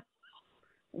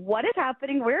 what is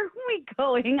happening? Where are we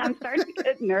going? I'm starting to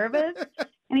get nervous.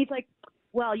 And he's like,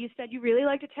 well, you said you really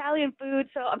liked Italian food,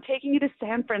 so I'm taking you to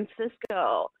San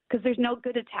Francisco because there's no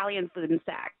good Italian food in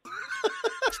Sac.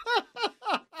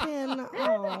 Finn, That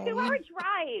was a 2-hour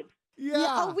drive. Yeah.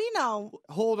 Oh, we know.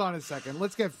 Hold on a second.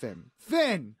 Let's get Finn.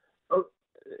 Finn. Oh,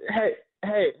 hey,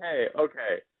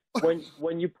 okay.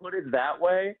 When you put it that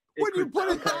way, When you put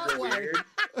it that way. weird,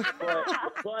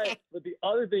 but the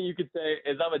other thing you could say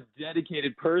is I'm a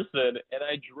dedicated person and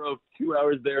I drove 2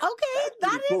 hours there. Okay,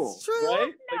 that is Cool, true.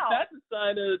 right? No. Like, that's a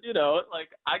sign of, like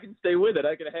I can stay with it.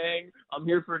 I can hang. I'm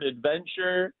here for an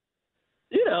adventure.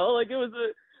 Like it was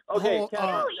a okay. Hold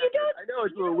Catherine, on. You don't- I know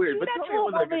it's a little weird, but That tell me it to a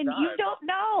wasn't a good woman, time. you don't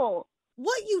know.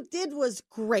 What you did was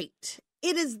great.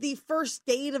 It is the first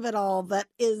date of it all that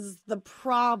is the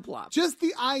problem. Just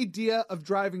the idea of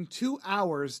driving 2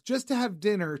 hours just to have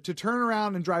dinner, to turn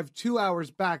around and drive 2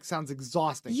 hours back sounds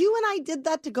exhausting. You and I did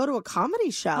that to go to a comedy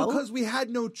show. Because we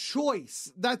had no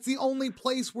choice. That's the only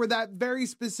place where that very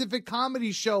specific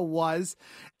comedy show was.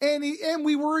 And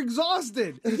we were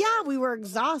exhausted. Yeah, we were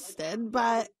exhaused,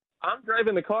 but I'm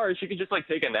driving the car. She could just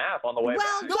take a nap on the way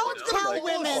well, back. don't tell Like,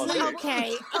 women. oh,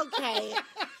 Okay.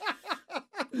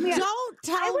 Yeah. Don't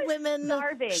tell women.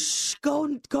 Starving. Shh, go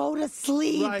to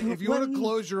sleep. Right. If you want to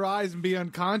close your eyes and be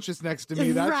unconscious next to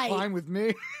me, that's Right. fine with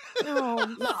me. Oh,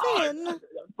 Finn.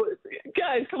 But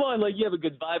guys, come on! You have a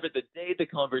good vibe at the date. The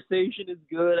conversation is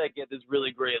good. I get this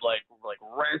really great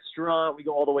restaurant. We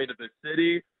go all the way to the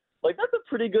city. That's a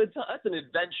pretty good time. That's an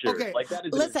adventure. Okay. That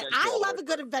is. Listen, an adventure I all the love way a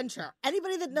good adventure.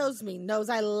 Anybody that knows me knows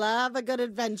I love a good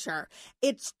adventure.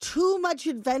 It's too much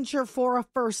adventure for a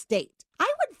first date.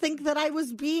 I would think that I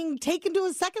was being taken to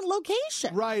a second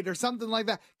location. Right, or something like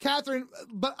that. Catherine,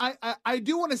 but I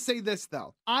do want to say this,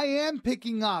 though. I am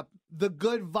picking up the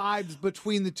good vibes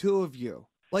between the two of you.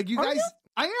 You Are guys... you?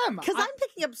 I am. Because I'm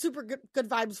picking up super good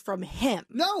vibes from him.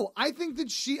 No, I think that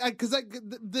because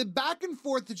the back and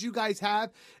forth that you guys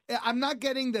have, I'm not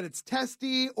getting that it's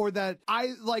testy or that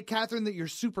I, like Catherine, that you're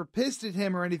super pissed at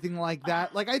him or anything like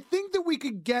that. I think that we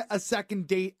could get a second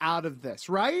date out of this,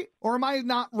 right? Or am I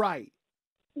not right?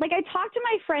 I talked to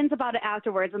my friends about it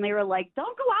afterwards, and they were like,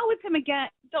 don't go out with him again.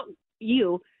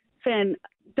 Finn,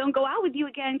 don't go out with you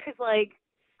again because,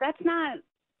 that's not...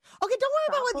 Okay, don't worry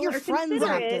about what your friends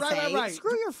have to say. Right.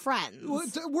 Screw your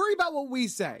friends. Worry about what we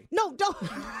say. No, don't.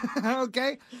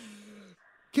 Okay.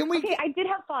 Can we? Okay, I did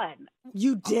have fun.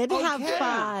 You did have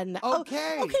fun.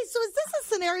 Okay. Okay, so is this a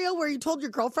scenario where you told your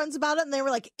girlfriends about it and they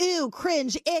were like, ew,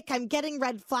 cringe, ick, I'm getting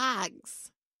red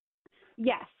flags?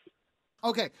 Yes.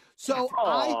 Okay, so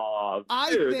I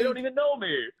dude, think they don't even know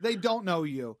me. They don't know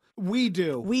you. We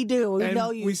do. We do. We And know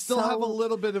you. We still so... have a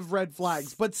little bit of red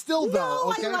flags, but still, though. No,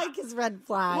 Okay? I like his red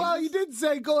flags. Well, you did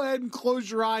say go ahead and close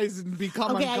your eyes and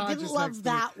become okay, unconscious. I didn't next love to me.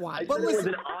 that one. I But said it was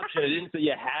listen- an option. I didn't say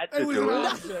you had to It was do an it.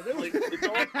 option. It's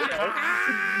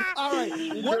all, All right.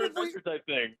 It's What your if we? adventure type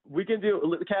thing. We can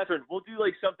do, Catherine. We'll do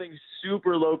something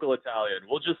super local Italian.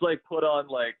 We'll just put on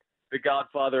The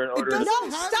Godfather and order. No,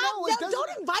 doesn't stop. have- no, it No, doesn't-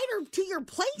 don't invite her to your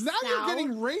place now. Now you're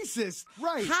getting racist,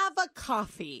 right? Have a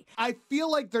coffee. I feel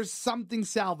like there's something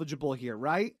salvageable here,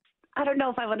 right? I don't know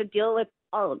if I want to deal with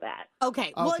all of that.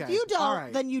 Okay. Well, if Okay. you don't, All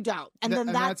right. then you don't. And then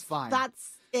And that's fine.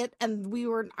 That's it. And we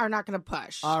are not going to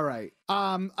push. All right.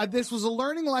 This was a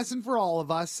learning lesson for all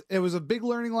of us. It was a big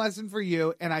learning lesson for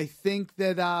you, and I think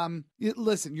that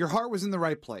listen, your heart was in the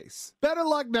right place. Better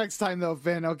luck next time, though,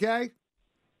 Finn. Okay.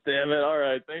 Damn it. All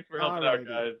right. Thanks for helping out, Alrighty.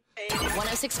 guys.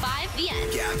 1065 The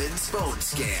End. Gavin's phone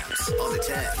scams on the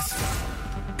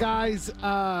 10s. Guys,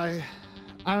 I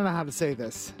don't know how to say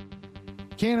this.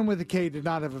 Cannon with a K did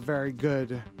not have a very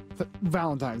good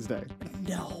Valentine's Day.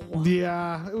 No.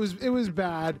 Yeah, it was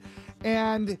bad.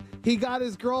 And he got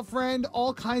his girlfriend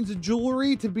all kinds of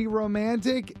jewelry to be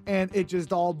romantic, and it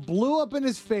just all blew up in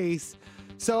his face.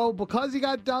 So because he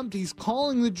got dumped, he's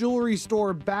calling the jewelry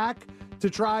store back to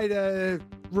try to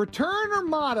return or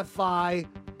modify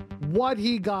what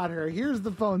he got her. Here's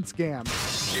the phone scam.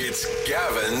 It's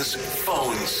Gavin's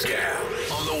phone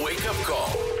scam on the Wake Up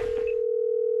Call.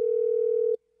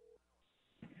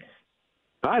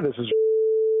 Hi, this is.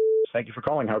 Thank you for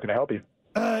calling. How can I help you?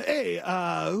 Hey,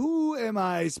 who am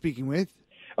I speaking with?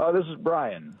 This is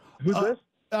Brian. Who's this?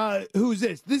 Who's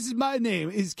this? This is my name,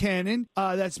 is Cannon.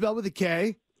 That's spelled with a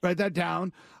K. Write that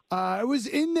down. I was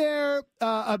in there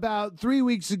about 3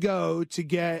 weeks ago to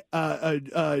get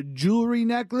a jewelry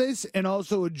necklace and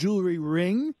also a jewelry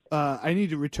ring. I need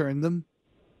to return them.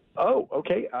 Oh,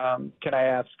 okay. Can I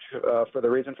ask for the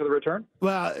reason for the return?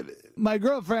 Well, my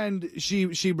girlfriend,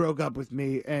 she broke up with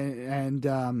me, and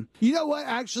you know what?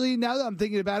 Actually, now that I'm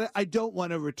thinking about it, I don't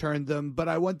want to return them, but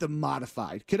I want them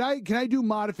modified. Can I do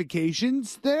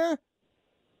modifications there?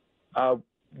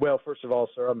 Well, first of all,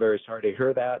 sir, I'm very sorry to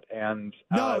hear that. And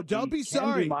no, don't be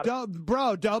sorry,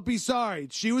 don't be sorry.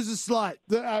 She was a slut.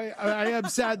 I am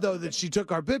sad though that she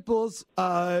took our pit bulls.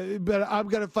 But I'm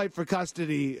gonna fight for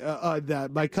custody on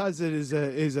that. My cousin is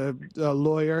a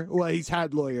lawyer. Well, he's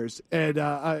had lawyers, and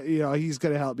he's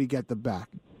gonna help me get them back.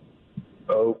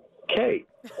 Okay.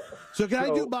 So can I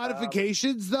do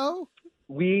modifications though?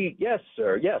 Yes,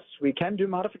 sir. Yes, we can do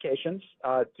modifications.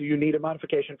 Do you need a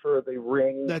modification for the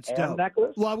ring and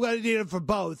necklace? Well, I'm going to need it for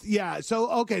both. Yeah.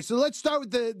 So let's start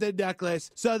with the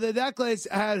necklace. So the necklace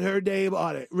had her name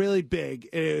on it, really big.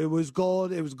 It was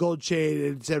gold. It was gold chain,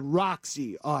 and it said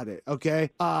Roxy on it.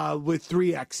 Okay, with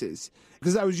 3 X's.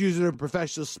 Because I was using her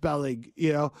professional spelling,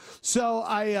 So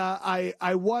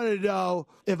I want to know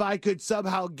if I could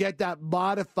somehow get that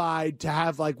modified to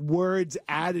have like words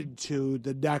added to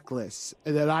the necklace,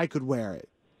 and then I could wear it.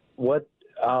 What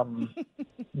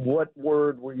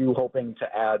word were you hoping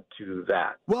to add to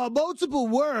that? Well, multiple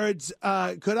words.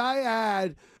 Could I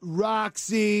add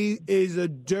Roxy is a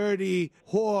dirty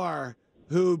whore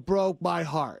who broke my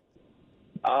heart?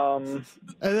 And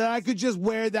then I could just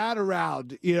wear that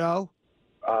around,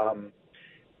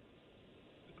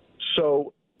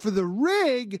 So for the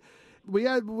rig, we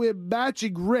have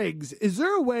matching rigs. Is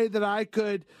there a way that I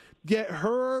could get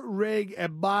her rig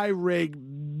and my rig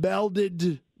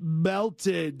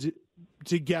melted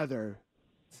together?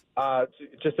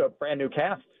 Just a brand new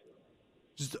cast.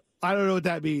 I don't know what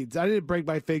that means. I didn't break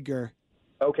my finger.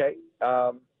 Okay.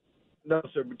 No,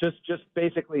 sir. Just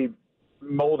basically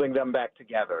molding them back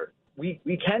together. We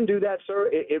can do that, sir.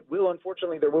 It will,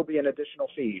 unfortunately, there will be an additional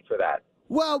fee for that.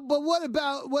 Well, but what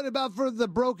about for the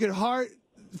broken heart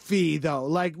fee though?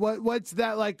 Like what's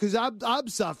that like? Because I'm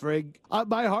suffering.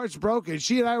 My heart's broken.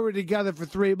 She and I were together for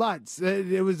 3 months.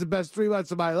 It was the best 3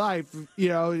 months of my life.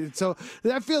 So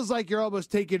that feels like you're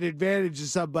almost taking advantage of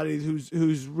somebody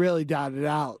who's really down and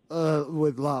out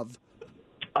with love.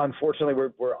 Unfortunately,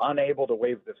 we're unable to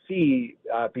waive the fee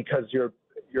because you're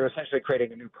essentially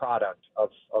creating a new product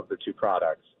of the 2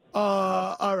 products.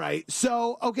 All right.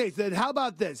 So, okay, then how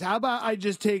about this? How about I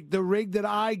just take the rig that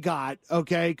I got,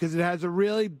 okay, because it has a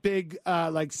really big,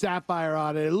 like, sapphire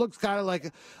on it. It looks kind of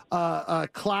like a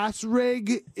class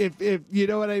rig, if you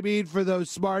know what I mean, for those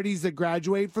smarties that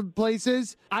graduate from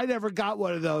places. I never got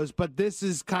one of those, but this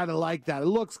is kind of like that. It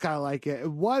looks kind of like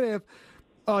it. What if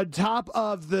on top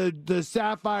of the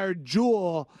sapphire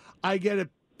jewel, I get a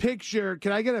picture?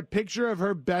 Can I get a picture of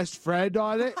her best friend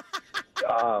on it?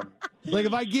 Like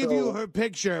if I give you her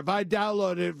picture, if I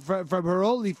download it from her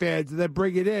OnlyFans and then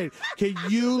bring it in, can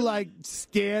you like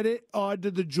scan it onto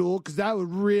the jewel? Because that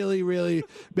would really, really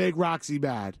make Roxy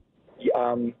mad.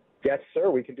 Yes,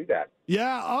 sir. We can do that.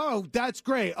 Yeah. Oh, that's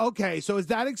great. Okay. So is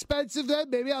that expensive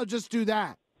then? Maybe I'll just do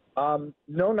that. No,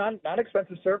 not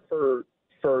expensive, sir. For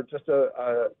just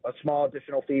a small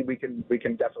additional fee, we can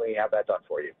definitely have that done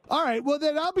for you. All right. Well,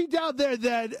 then I'll be down there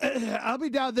then.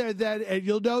 And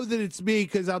you'll know that it's me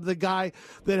because I'm the guy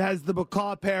that has the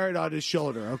macaw parrot on his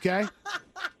shoulder. Okay.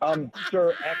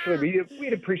 Sir, actually,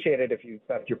 we'd appreciate it if you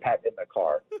left your pet in the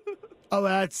car. Oh,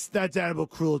 that's animal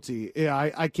cruelty. Yeah,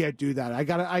 I can't do that. I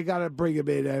gotta bring him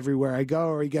in everywhere I go,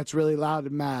 or he gets really loud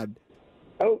and mad.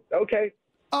 Oh, okay.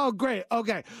 Oh, great.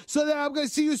 Okay. So then I'm going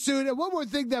to see you soon. And one more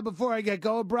thing that before I get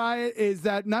going, Brian, is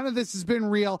that none of this has been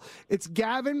real. It's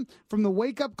Gavin from the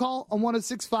Wake Up Call on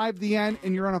 106.5 The End,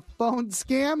 and you're on a phone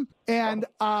scam. And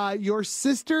your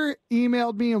sister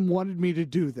emailed me and wanted me to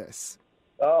do this.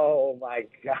 Oh, my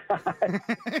God.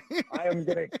 I am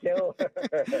going to kill her.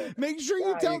 Make sure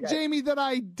you tell Jamie that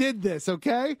I did this,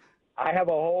 okay? I have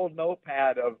a whole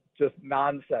notepad of just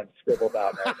nonsense scribbled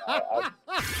out right now.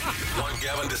 Want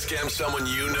Gavin to scam someone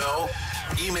you know?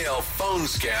 Email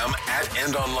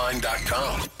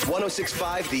phonescam@endonline.com.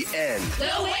 106.5 The End.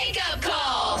 The Wake Up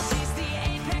Call.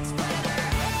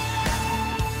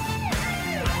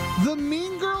 The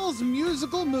Mean Girls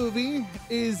musical movie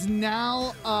is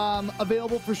now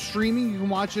available for streaming. You can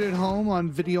watch it at home on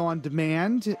video on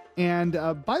demand. And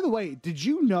by the way, did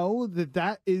you know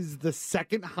that is the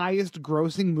second highest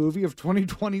grossing movie of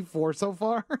 2024 so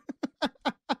far?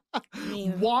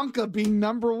 Wonka being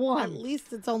number 1. At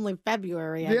least it's only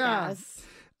February, I guess.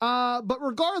 But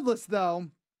regardless, though,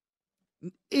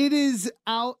 it is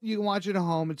out. You can watch it at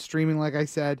home. It's streaming, like I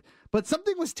said. But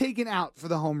something was taken out for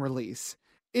the home release.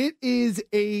 It is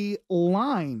a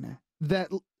line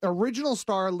that original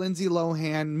star Lindsay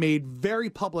Lohan made very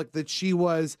public that she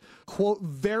was, quote,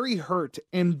 very hurt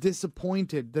and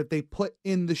disappointed that they put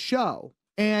in the show.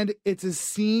 And it's a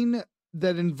scene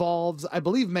that involves, I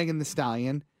believe, Megan Thee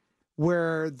Stallion,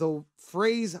 where the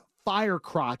phrase fire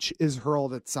crotch is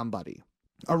hurled at somebody,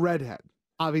 a redhead.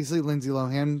 Obviously, Lindsay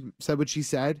Lohan said what she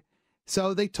said,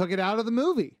 so they took it out of the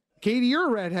movie. Katie, you're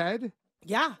a redhead.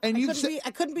 Yeah, and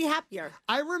I couldn't be happier.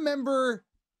 I remember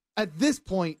at this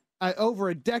point, over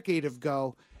a decade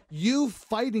ago, you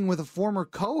fighting with a former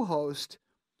co-host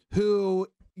who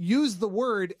used the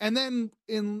word and then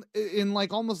in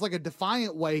like almost like a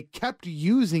defiant way kept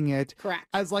using it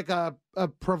as like a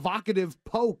provocative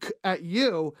poke at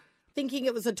you, thinking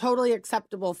it was a totally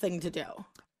acceptable thing to do.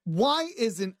 Why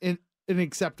isn't it an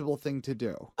acceptable thing to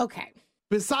do? Okay.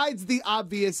 Besides the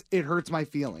obvious, it hurts my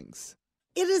feelings.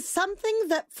 It is something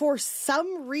that for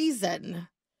some reason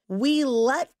we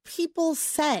let people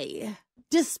say,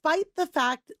 despite the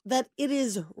fact that it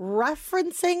is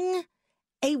referencing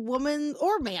a woman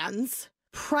or man's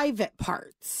private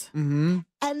parts. Mm-hmm.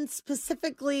 And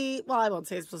specifically, well, I won't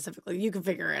say specifically, you can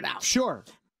figure it out. Sure.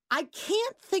 I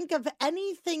can't think of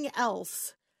anything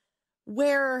else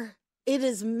where it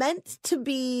is meant to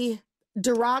be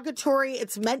derogatory,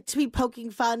 it's meant to be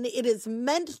poking fun, it is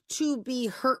meant to be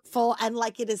hurtful and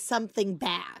like it is something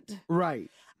bad. Right.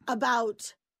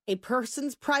 About a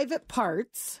person's private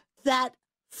parts that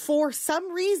for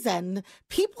some reason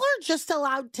people are just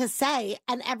allowed to say,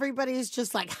 and everybody's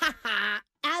just like, ha ha.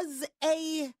 As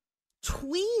a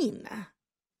tween,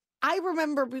 I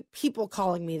remember people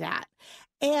calling me that.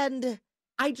 And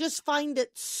I just find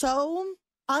it so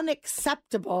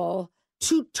unacceptable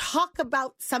to talk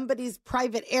about somebody's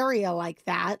private area like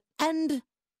that. And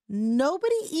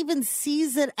nobody even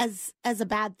sees it as a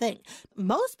bad thing.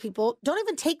 Most people don't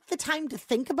even take the time to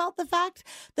think about the fact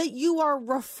that you are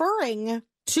referring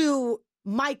to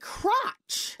my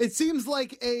crotch. It seems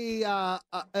like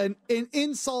an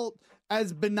insult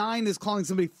as benign as calling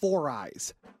somebody four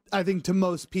eyes, I think, to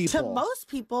most people. To most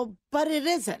people, but it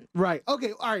isn't. Right.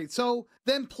 Okay. All right. So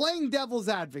then playing devil's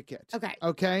advocate. Okay.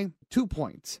 Okay. 2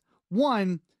 points.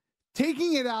 One,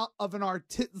 taking it out of an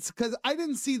because I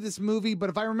didn't see this movie, but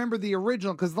if I remember the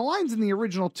original, because the line's in the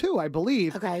original too, I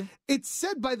believe. Okay. It's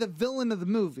said by the villain of the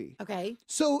movie. Okay.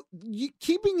 So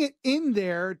keeping it in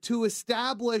there to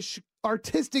establish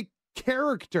artistic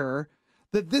character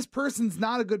that this person's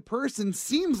not a good person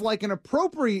seems like an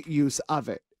appropriate use of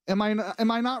it. Am I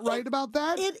not right about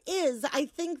that? It is. I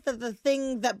think that the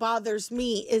thing that bothers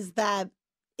me is that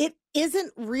it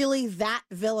isn't really that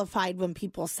vilified when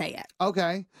people say it.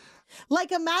 Okay.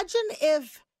 Like, imagine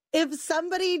if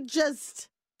somebody just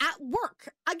at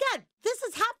work, again, this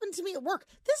has happened to me at work.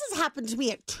 This has happened to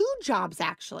me at 2 jobs,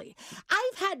 actually.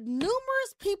 I've had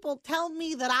numerous people tell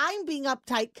me that I'm being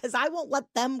uptight because I won't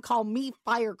let them call me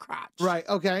fire crotch. Right.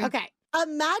 Okay. Okay.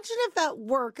 Imagine if at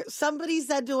work somebody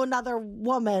said to another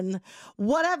woman,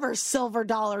 whatever, silver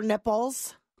dollar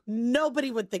nipples. Nobody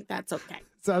would think that's okay.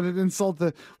 So an insult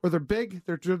where they're big,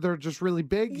 they're just really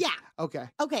big? Yeah. Okay.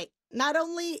 Okay. Not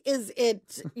only is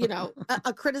it,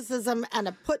 a criticism and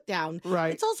a put down,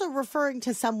 right. It's also referring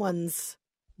to someone's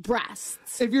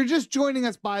breasts. If you're just joining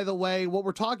us, by the way, what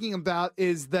we're talking about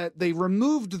is that they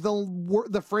removed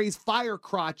the phrase fire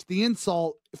crotch, the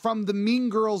insult, from the Mean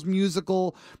Girls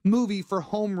musical movie for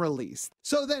home release.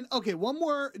 So then, okay, one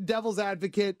more devil's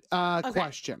advocate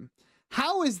question.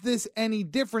 How is this any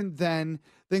different than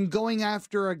going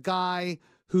after a guy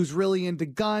who's really into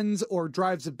guns or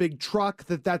drives a big truck,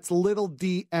 that's little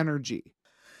D energy?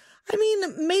 I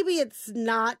mean, maybe it's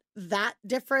not that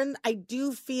different. I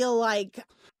do feel like,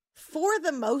 for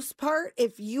the most part,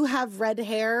 if you have red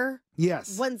hair,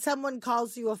 yes, when someone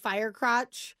calls you a fire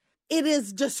crotch, it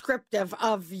is descriptive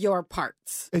of your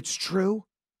parts. It's true.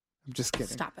 I'm just kidding.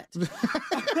 Stop it.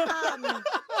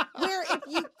 Where if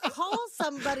you call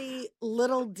somebody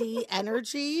little D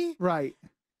energy, right,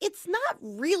 it's not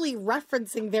really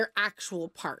referencing their actual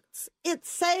parts. It's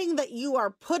saying that you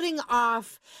are putting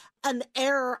off an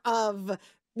air of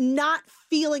not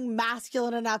feeling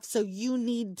masculine enough, so you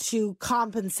need to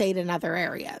compensate in other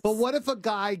areas. But what if a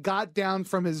guy got down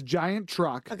from his giant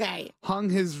truck, hung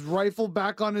his rifle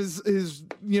back on his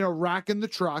rack in the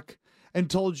truck, and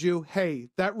told you, hey,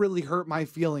 that really hurt my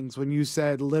feelings when you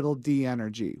said little D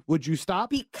energy? Would you stop?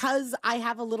 Because I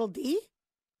have a little D?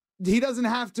 He doesn't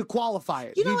have to qualify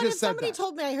it. You know he what? just If said somebody that.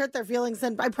 told me I hurt their feelings,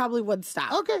 then I probably would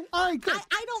stop. Okay. All right, good.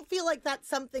 I don't feel like that's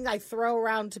something I throw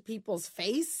around to people's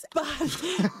face. But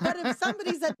if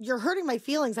somebody said, you're hurting my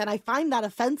feelings, and I find that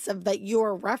offensive that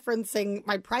you're referencing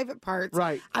my private parts,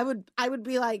 right, I would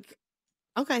be like,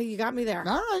 Okay, you got me there.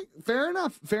 All right, fair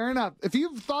enough. If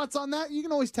you have thoughts on that, you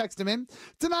can always text them in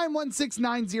to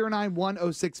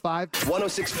 916-909-1065.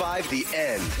 1065 The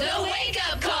End. The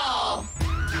Wake Up Call.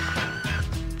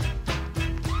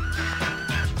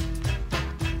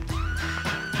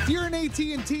 If you're an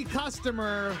AT&T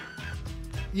customer,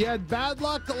 you had bad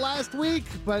luck last week,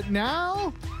 but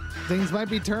now things might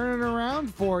be turning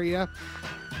around for you.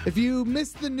 If you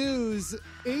missed the news,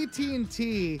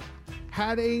 AT&T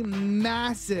had a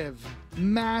massive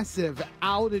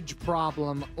outage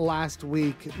problem last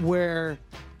week where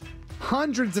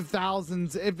hundreds of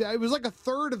thousands, it was like a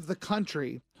third of the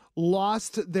country,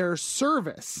 lost their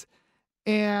service.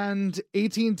 And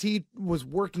AT&T was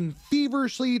working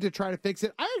feverishly to try to fix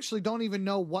it. I actually don't even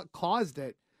know what caused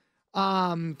it.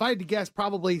 If I had to guess,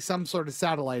 probably some sort of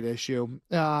satellite issue.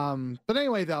 But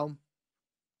anyway, though,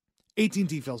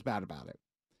 AT&T feels bad about it.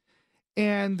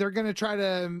 And they're going to try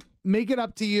to make it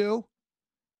up to you.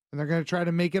 And they're going to try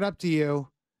to make it up to you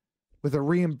with a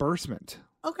reimbursement.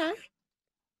 Okay.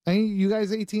 Hey, you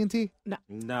guys AT&T?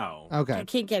 No. Okay. I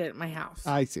can't get it at my house.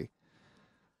 I see.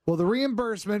 Well, the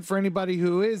reimbursement for anybody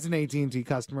who is an AT&T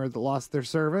customer that lost their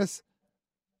service,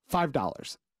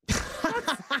 $5.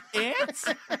 It's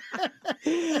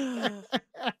 $5.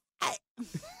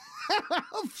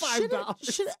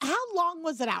 How long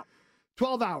was it out?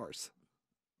 12 hours.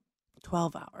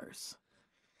 12 hours.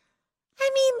 I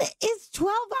mean, is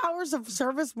 12 hours of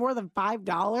service more than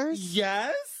 $5?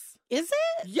 Yes. Is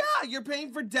it? Yeah, you're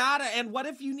paying for data. And what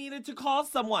if you needed to call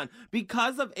someone?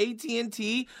 Because of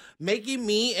AT&T making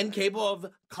me incapable of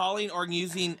calling or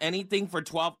using anything for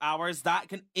 12 hours, that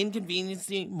can inconvenience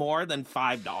me more than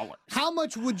 $5. How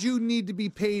much would you need to be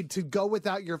paid to go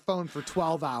without your phone for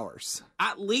 12 hours?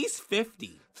 At least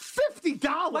 $50.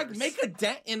 $50? Like, make a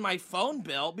dent in my phone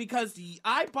bill because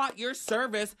I bought your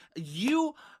service.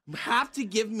 You have to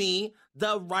give me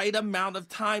the right amount of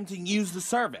time to use the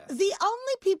service. The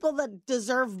only people that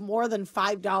deserve more than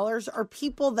 $5 are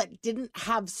people that didn't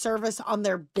have service on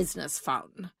their business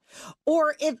phone.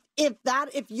 Or if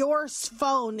your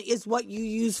phone is what you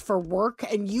use for work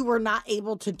and you were not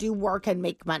able to do work and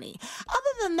make money.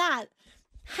 Other than that,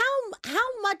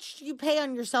 how much do you pay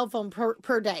on your cell phone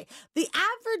per day? The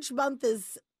average month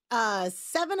is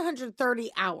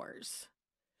 730 hours.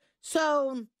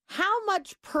 So how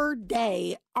much per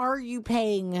day are you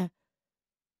paying?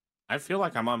 I feel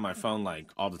like I'm on my phone like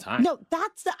all the time. No,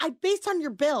 that's based on your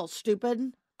bill,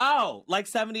 stupid. Oh, like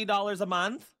 $70 a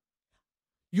month?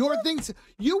 Your things,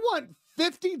 you want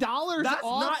 $50 That's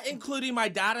off? not including my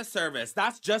data service.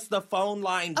 That's just the phone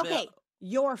line bill. Okay,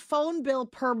 your phone bill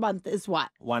per month is what?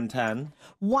 $110.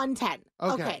 $110.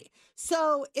 Okay.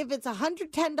 So if it's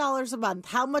 $110 a month,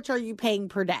 how much are you paying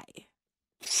per day?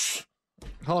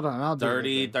 Hold on, I'll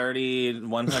do 30,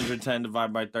 110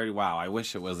 divided by 30. Wow, I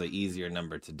wish it was an easier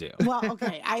number to do. Well,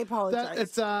 okay, I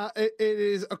apologize. It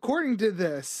is, according to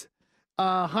this,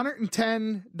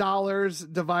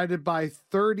 $110 divided by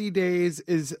 30 days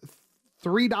is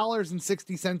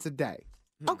 $3.60 a day.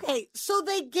 Okay, so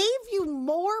they gave you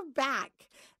more back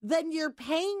than you're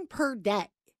paying per day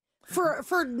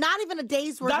for not even a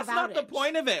day's worth That's of outage. not the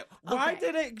point of it. Why Okay.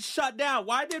 did it shut down?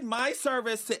 Why did my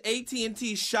service to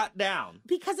AT&T shut down?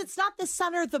 Because it's not the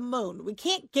sun or the moon. We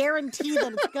can't guarantee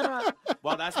that it's gonna.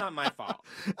 Well, that's not my fault.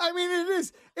 I mean,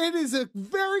 it is a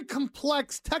very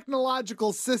complex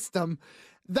technological system.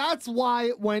 That's why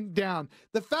it went down.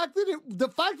 The fact that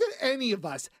any of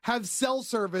us have cell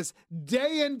service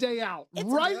day in, day out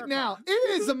right now,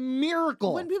 it is a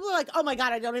miracle. When people are like, "Oh my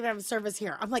God, I don't even have service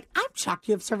here," I'm like, "I'm shocked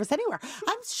you have service anywhere.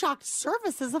 I'm shocked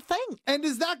service is a thing." And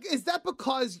is that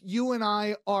because you and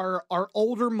I are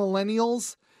older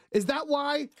millennials? Is that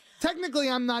why? Technically,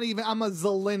 I'm a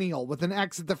zillennial with an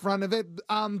X at the front of it.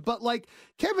 But like,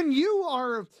 Kevin, you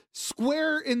are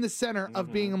square in the center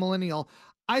of being a millennial.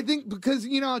 I think because,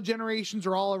 generations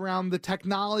are all around the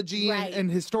technology and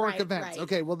historic events. Right.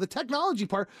 Okay, well, the technology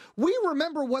part, we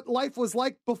remember what life was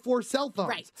like before cell phones.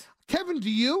 Right. Kevin, do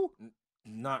you?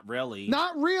 Not really.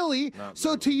 Not really. Not So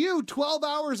really. to you, 12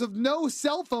 hours of no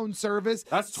cell phone service.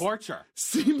 That's torture.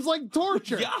 Seems like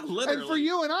torture. Yeah, literally. And for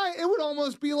you and I, it would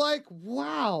almost be like,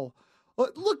 wow.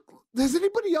 Look, does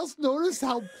anybody else notice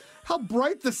how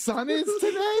bright the sun is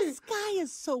today? The sky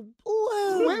is so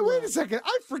blue. Wait a second.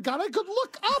 I forgot I could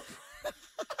look up.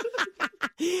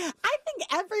 I think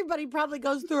everybody probably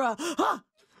goes through a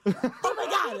Oh my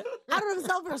God. I don't have a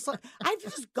cell phone. So I have to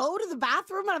just go to the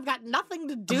bathroom and I've got nothing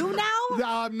to do now? No,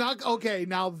 I'm not. Okay,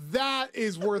 now that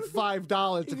is worth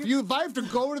 $5. If I have to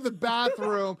go to the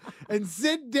bathroom and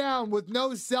sit down with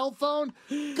no cell phone,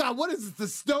 God, what is this, the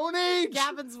Stone Age?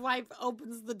 Gavin's wife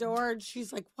opens the door and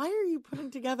she's like, why are you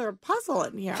putting together a puzzle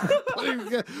in here?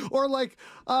 Or like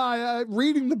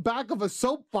reading the back of a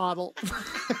soap bottle.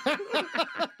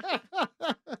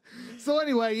 So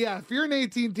anyway, yeah, if you're an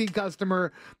AT&T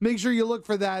customer, make sure you look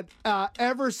for that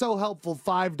ever so helpful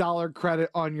 $5 credit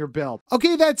on your bill.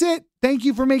 Okay, that's it. Thank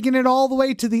you for making it all the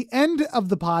way to the end of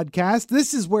the podcast.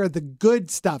 This is where the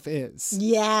good stuff is.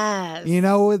 Yes. You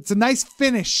know, it's a nice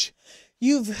finish.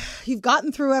 You've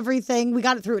gotten through everything. We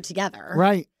got it through it together.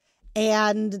 Right.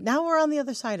 And now we're on the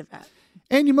other side of it.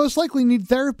 And you most likely need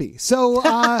therapy. So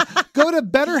go to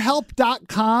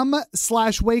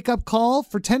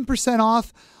betterhelp.com/wakeupcall for 10%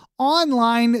 off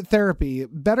online therapy.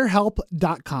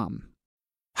 betterhelp.com.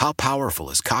 How powerful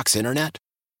is Cox Internet?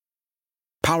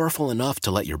 Powerful enough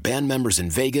to let your band members in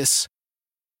Vegas,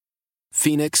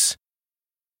 Phoenix,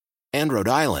 and Rhode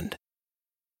Island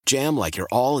jam like you're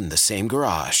all in the same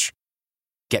garage.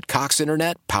 Get Cox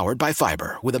Internet powered by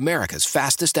fiber with America's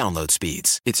fastest download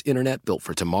speeds. It's internet built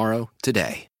for tomorrow,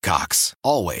 today. Cox,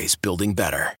 always building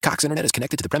better. Cox Internet is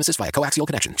connected to the premises via coaxial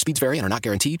connection. Speeds vary and are not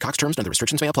guaranteed. Cox terms and other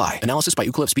restrictions may apply. Analysis by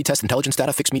Ookla Speed Test Intelligence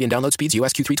Data. Fixed median download speeds.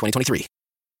 US Q3 2023.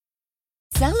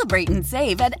 Celebrate and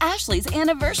save at Ashley's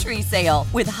Anniversary Sale.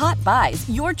 With Hot Buys,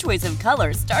 your choice of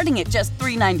colors starting at just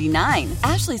 $3.99.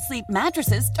 Ashley Sleep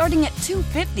mattresses starting at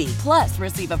 $2.50. Plus,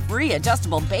 receive a free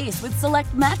adjustable base with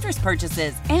select mattress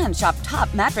purchases. And shop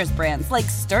top mattress brands like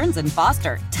Stearns &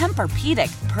 Foster,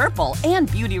 Tempur-Pedic, Purple, and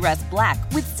Beautyrest Black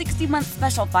with 60-month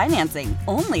special financing.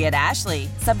 Only at Ashley.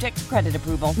 Subject to credit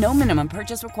approval. No minimum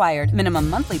purchase required. Minimum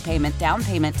monthly payment, down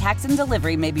payment, tax, and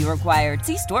delivery may be required.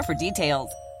 See store for details.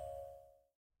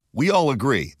 We all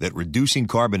agree that reducing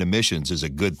carbon emissions is a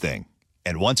good thing.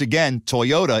 And once again,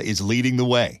 Toyota is leading the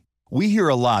way. We hear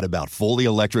a lot about fully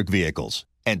electric vehicles,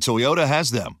 and Toyota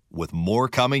has them, with more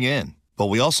coming in. But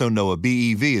we also know a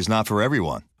BEV is not for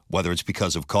everyone, whether it's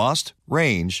because of cost,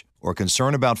 range, or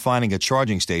concern about finding a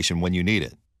charging station when you need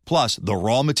it. Plus, the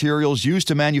raw materials used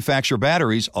to manufacture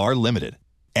batteries are limited.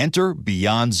 Enter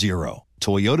Beyond Zero,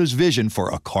 Toyota's vision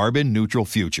for a carbon-neutral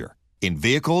future. In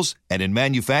vehicles and in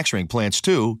manufacturing plants,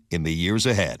 too, in the years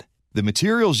ahead. The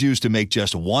materials used to make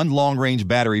just one long-range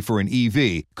battery for an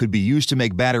EV could be used to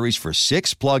make batteries for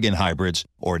 6 plug-in hybrids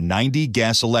or 90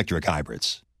 gas-electric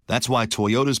hybrids. That's why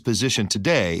Toyota's position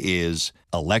today is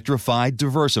electrified,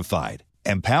 diversified,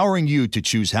 empowering you to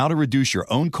choose how to reduce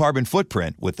your own carbon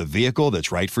footprint with the vehicle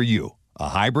that's right for you, a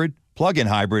hybrid, plug-in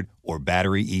hybrid, or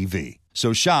battery EV.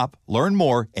 So shop, learn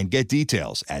more, and get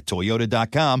details at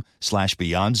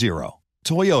toyota.com/beyond zero.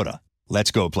 Toyota,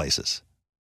 let's go places.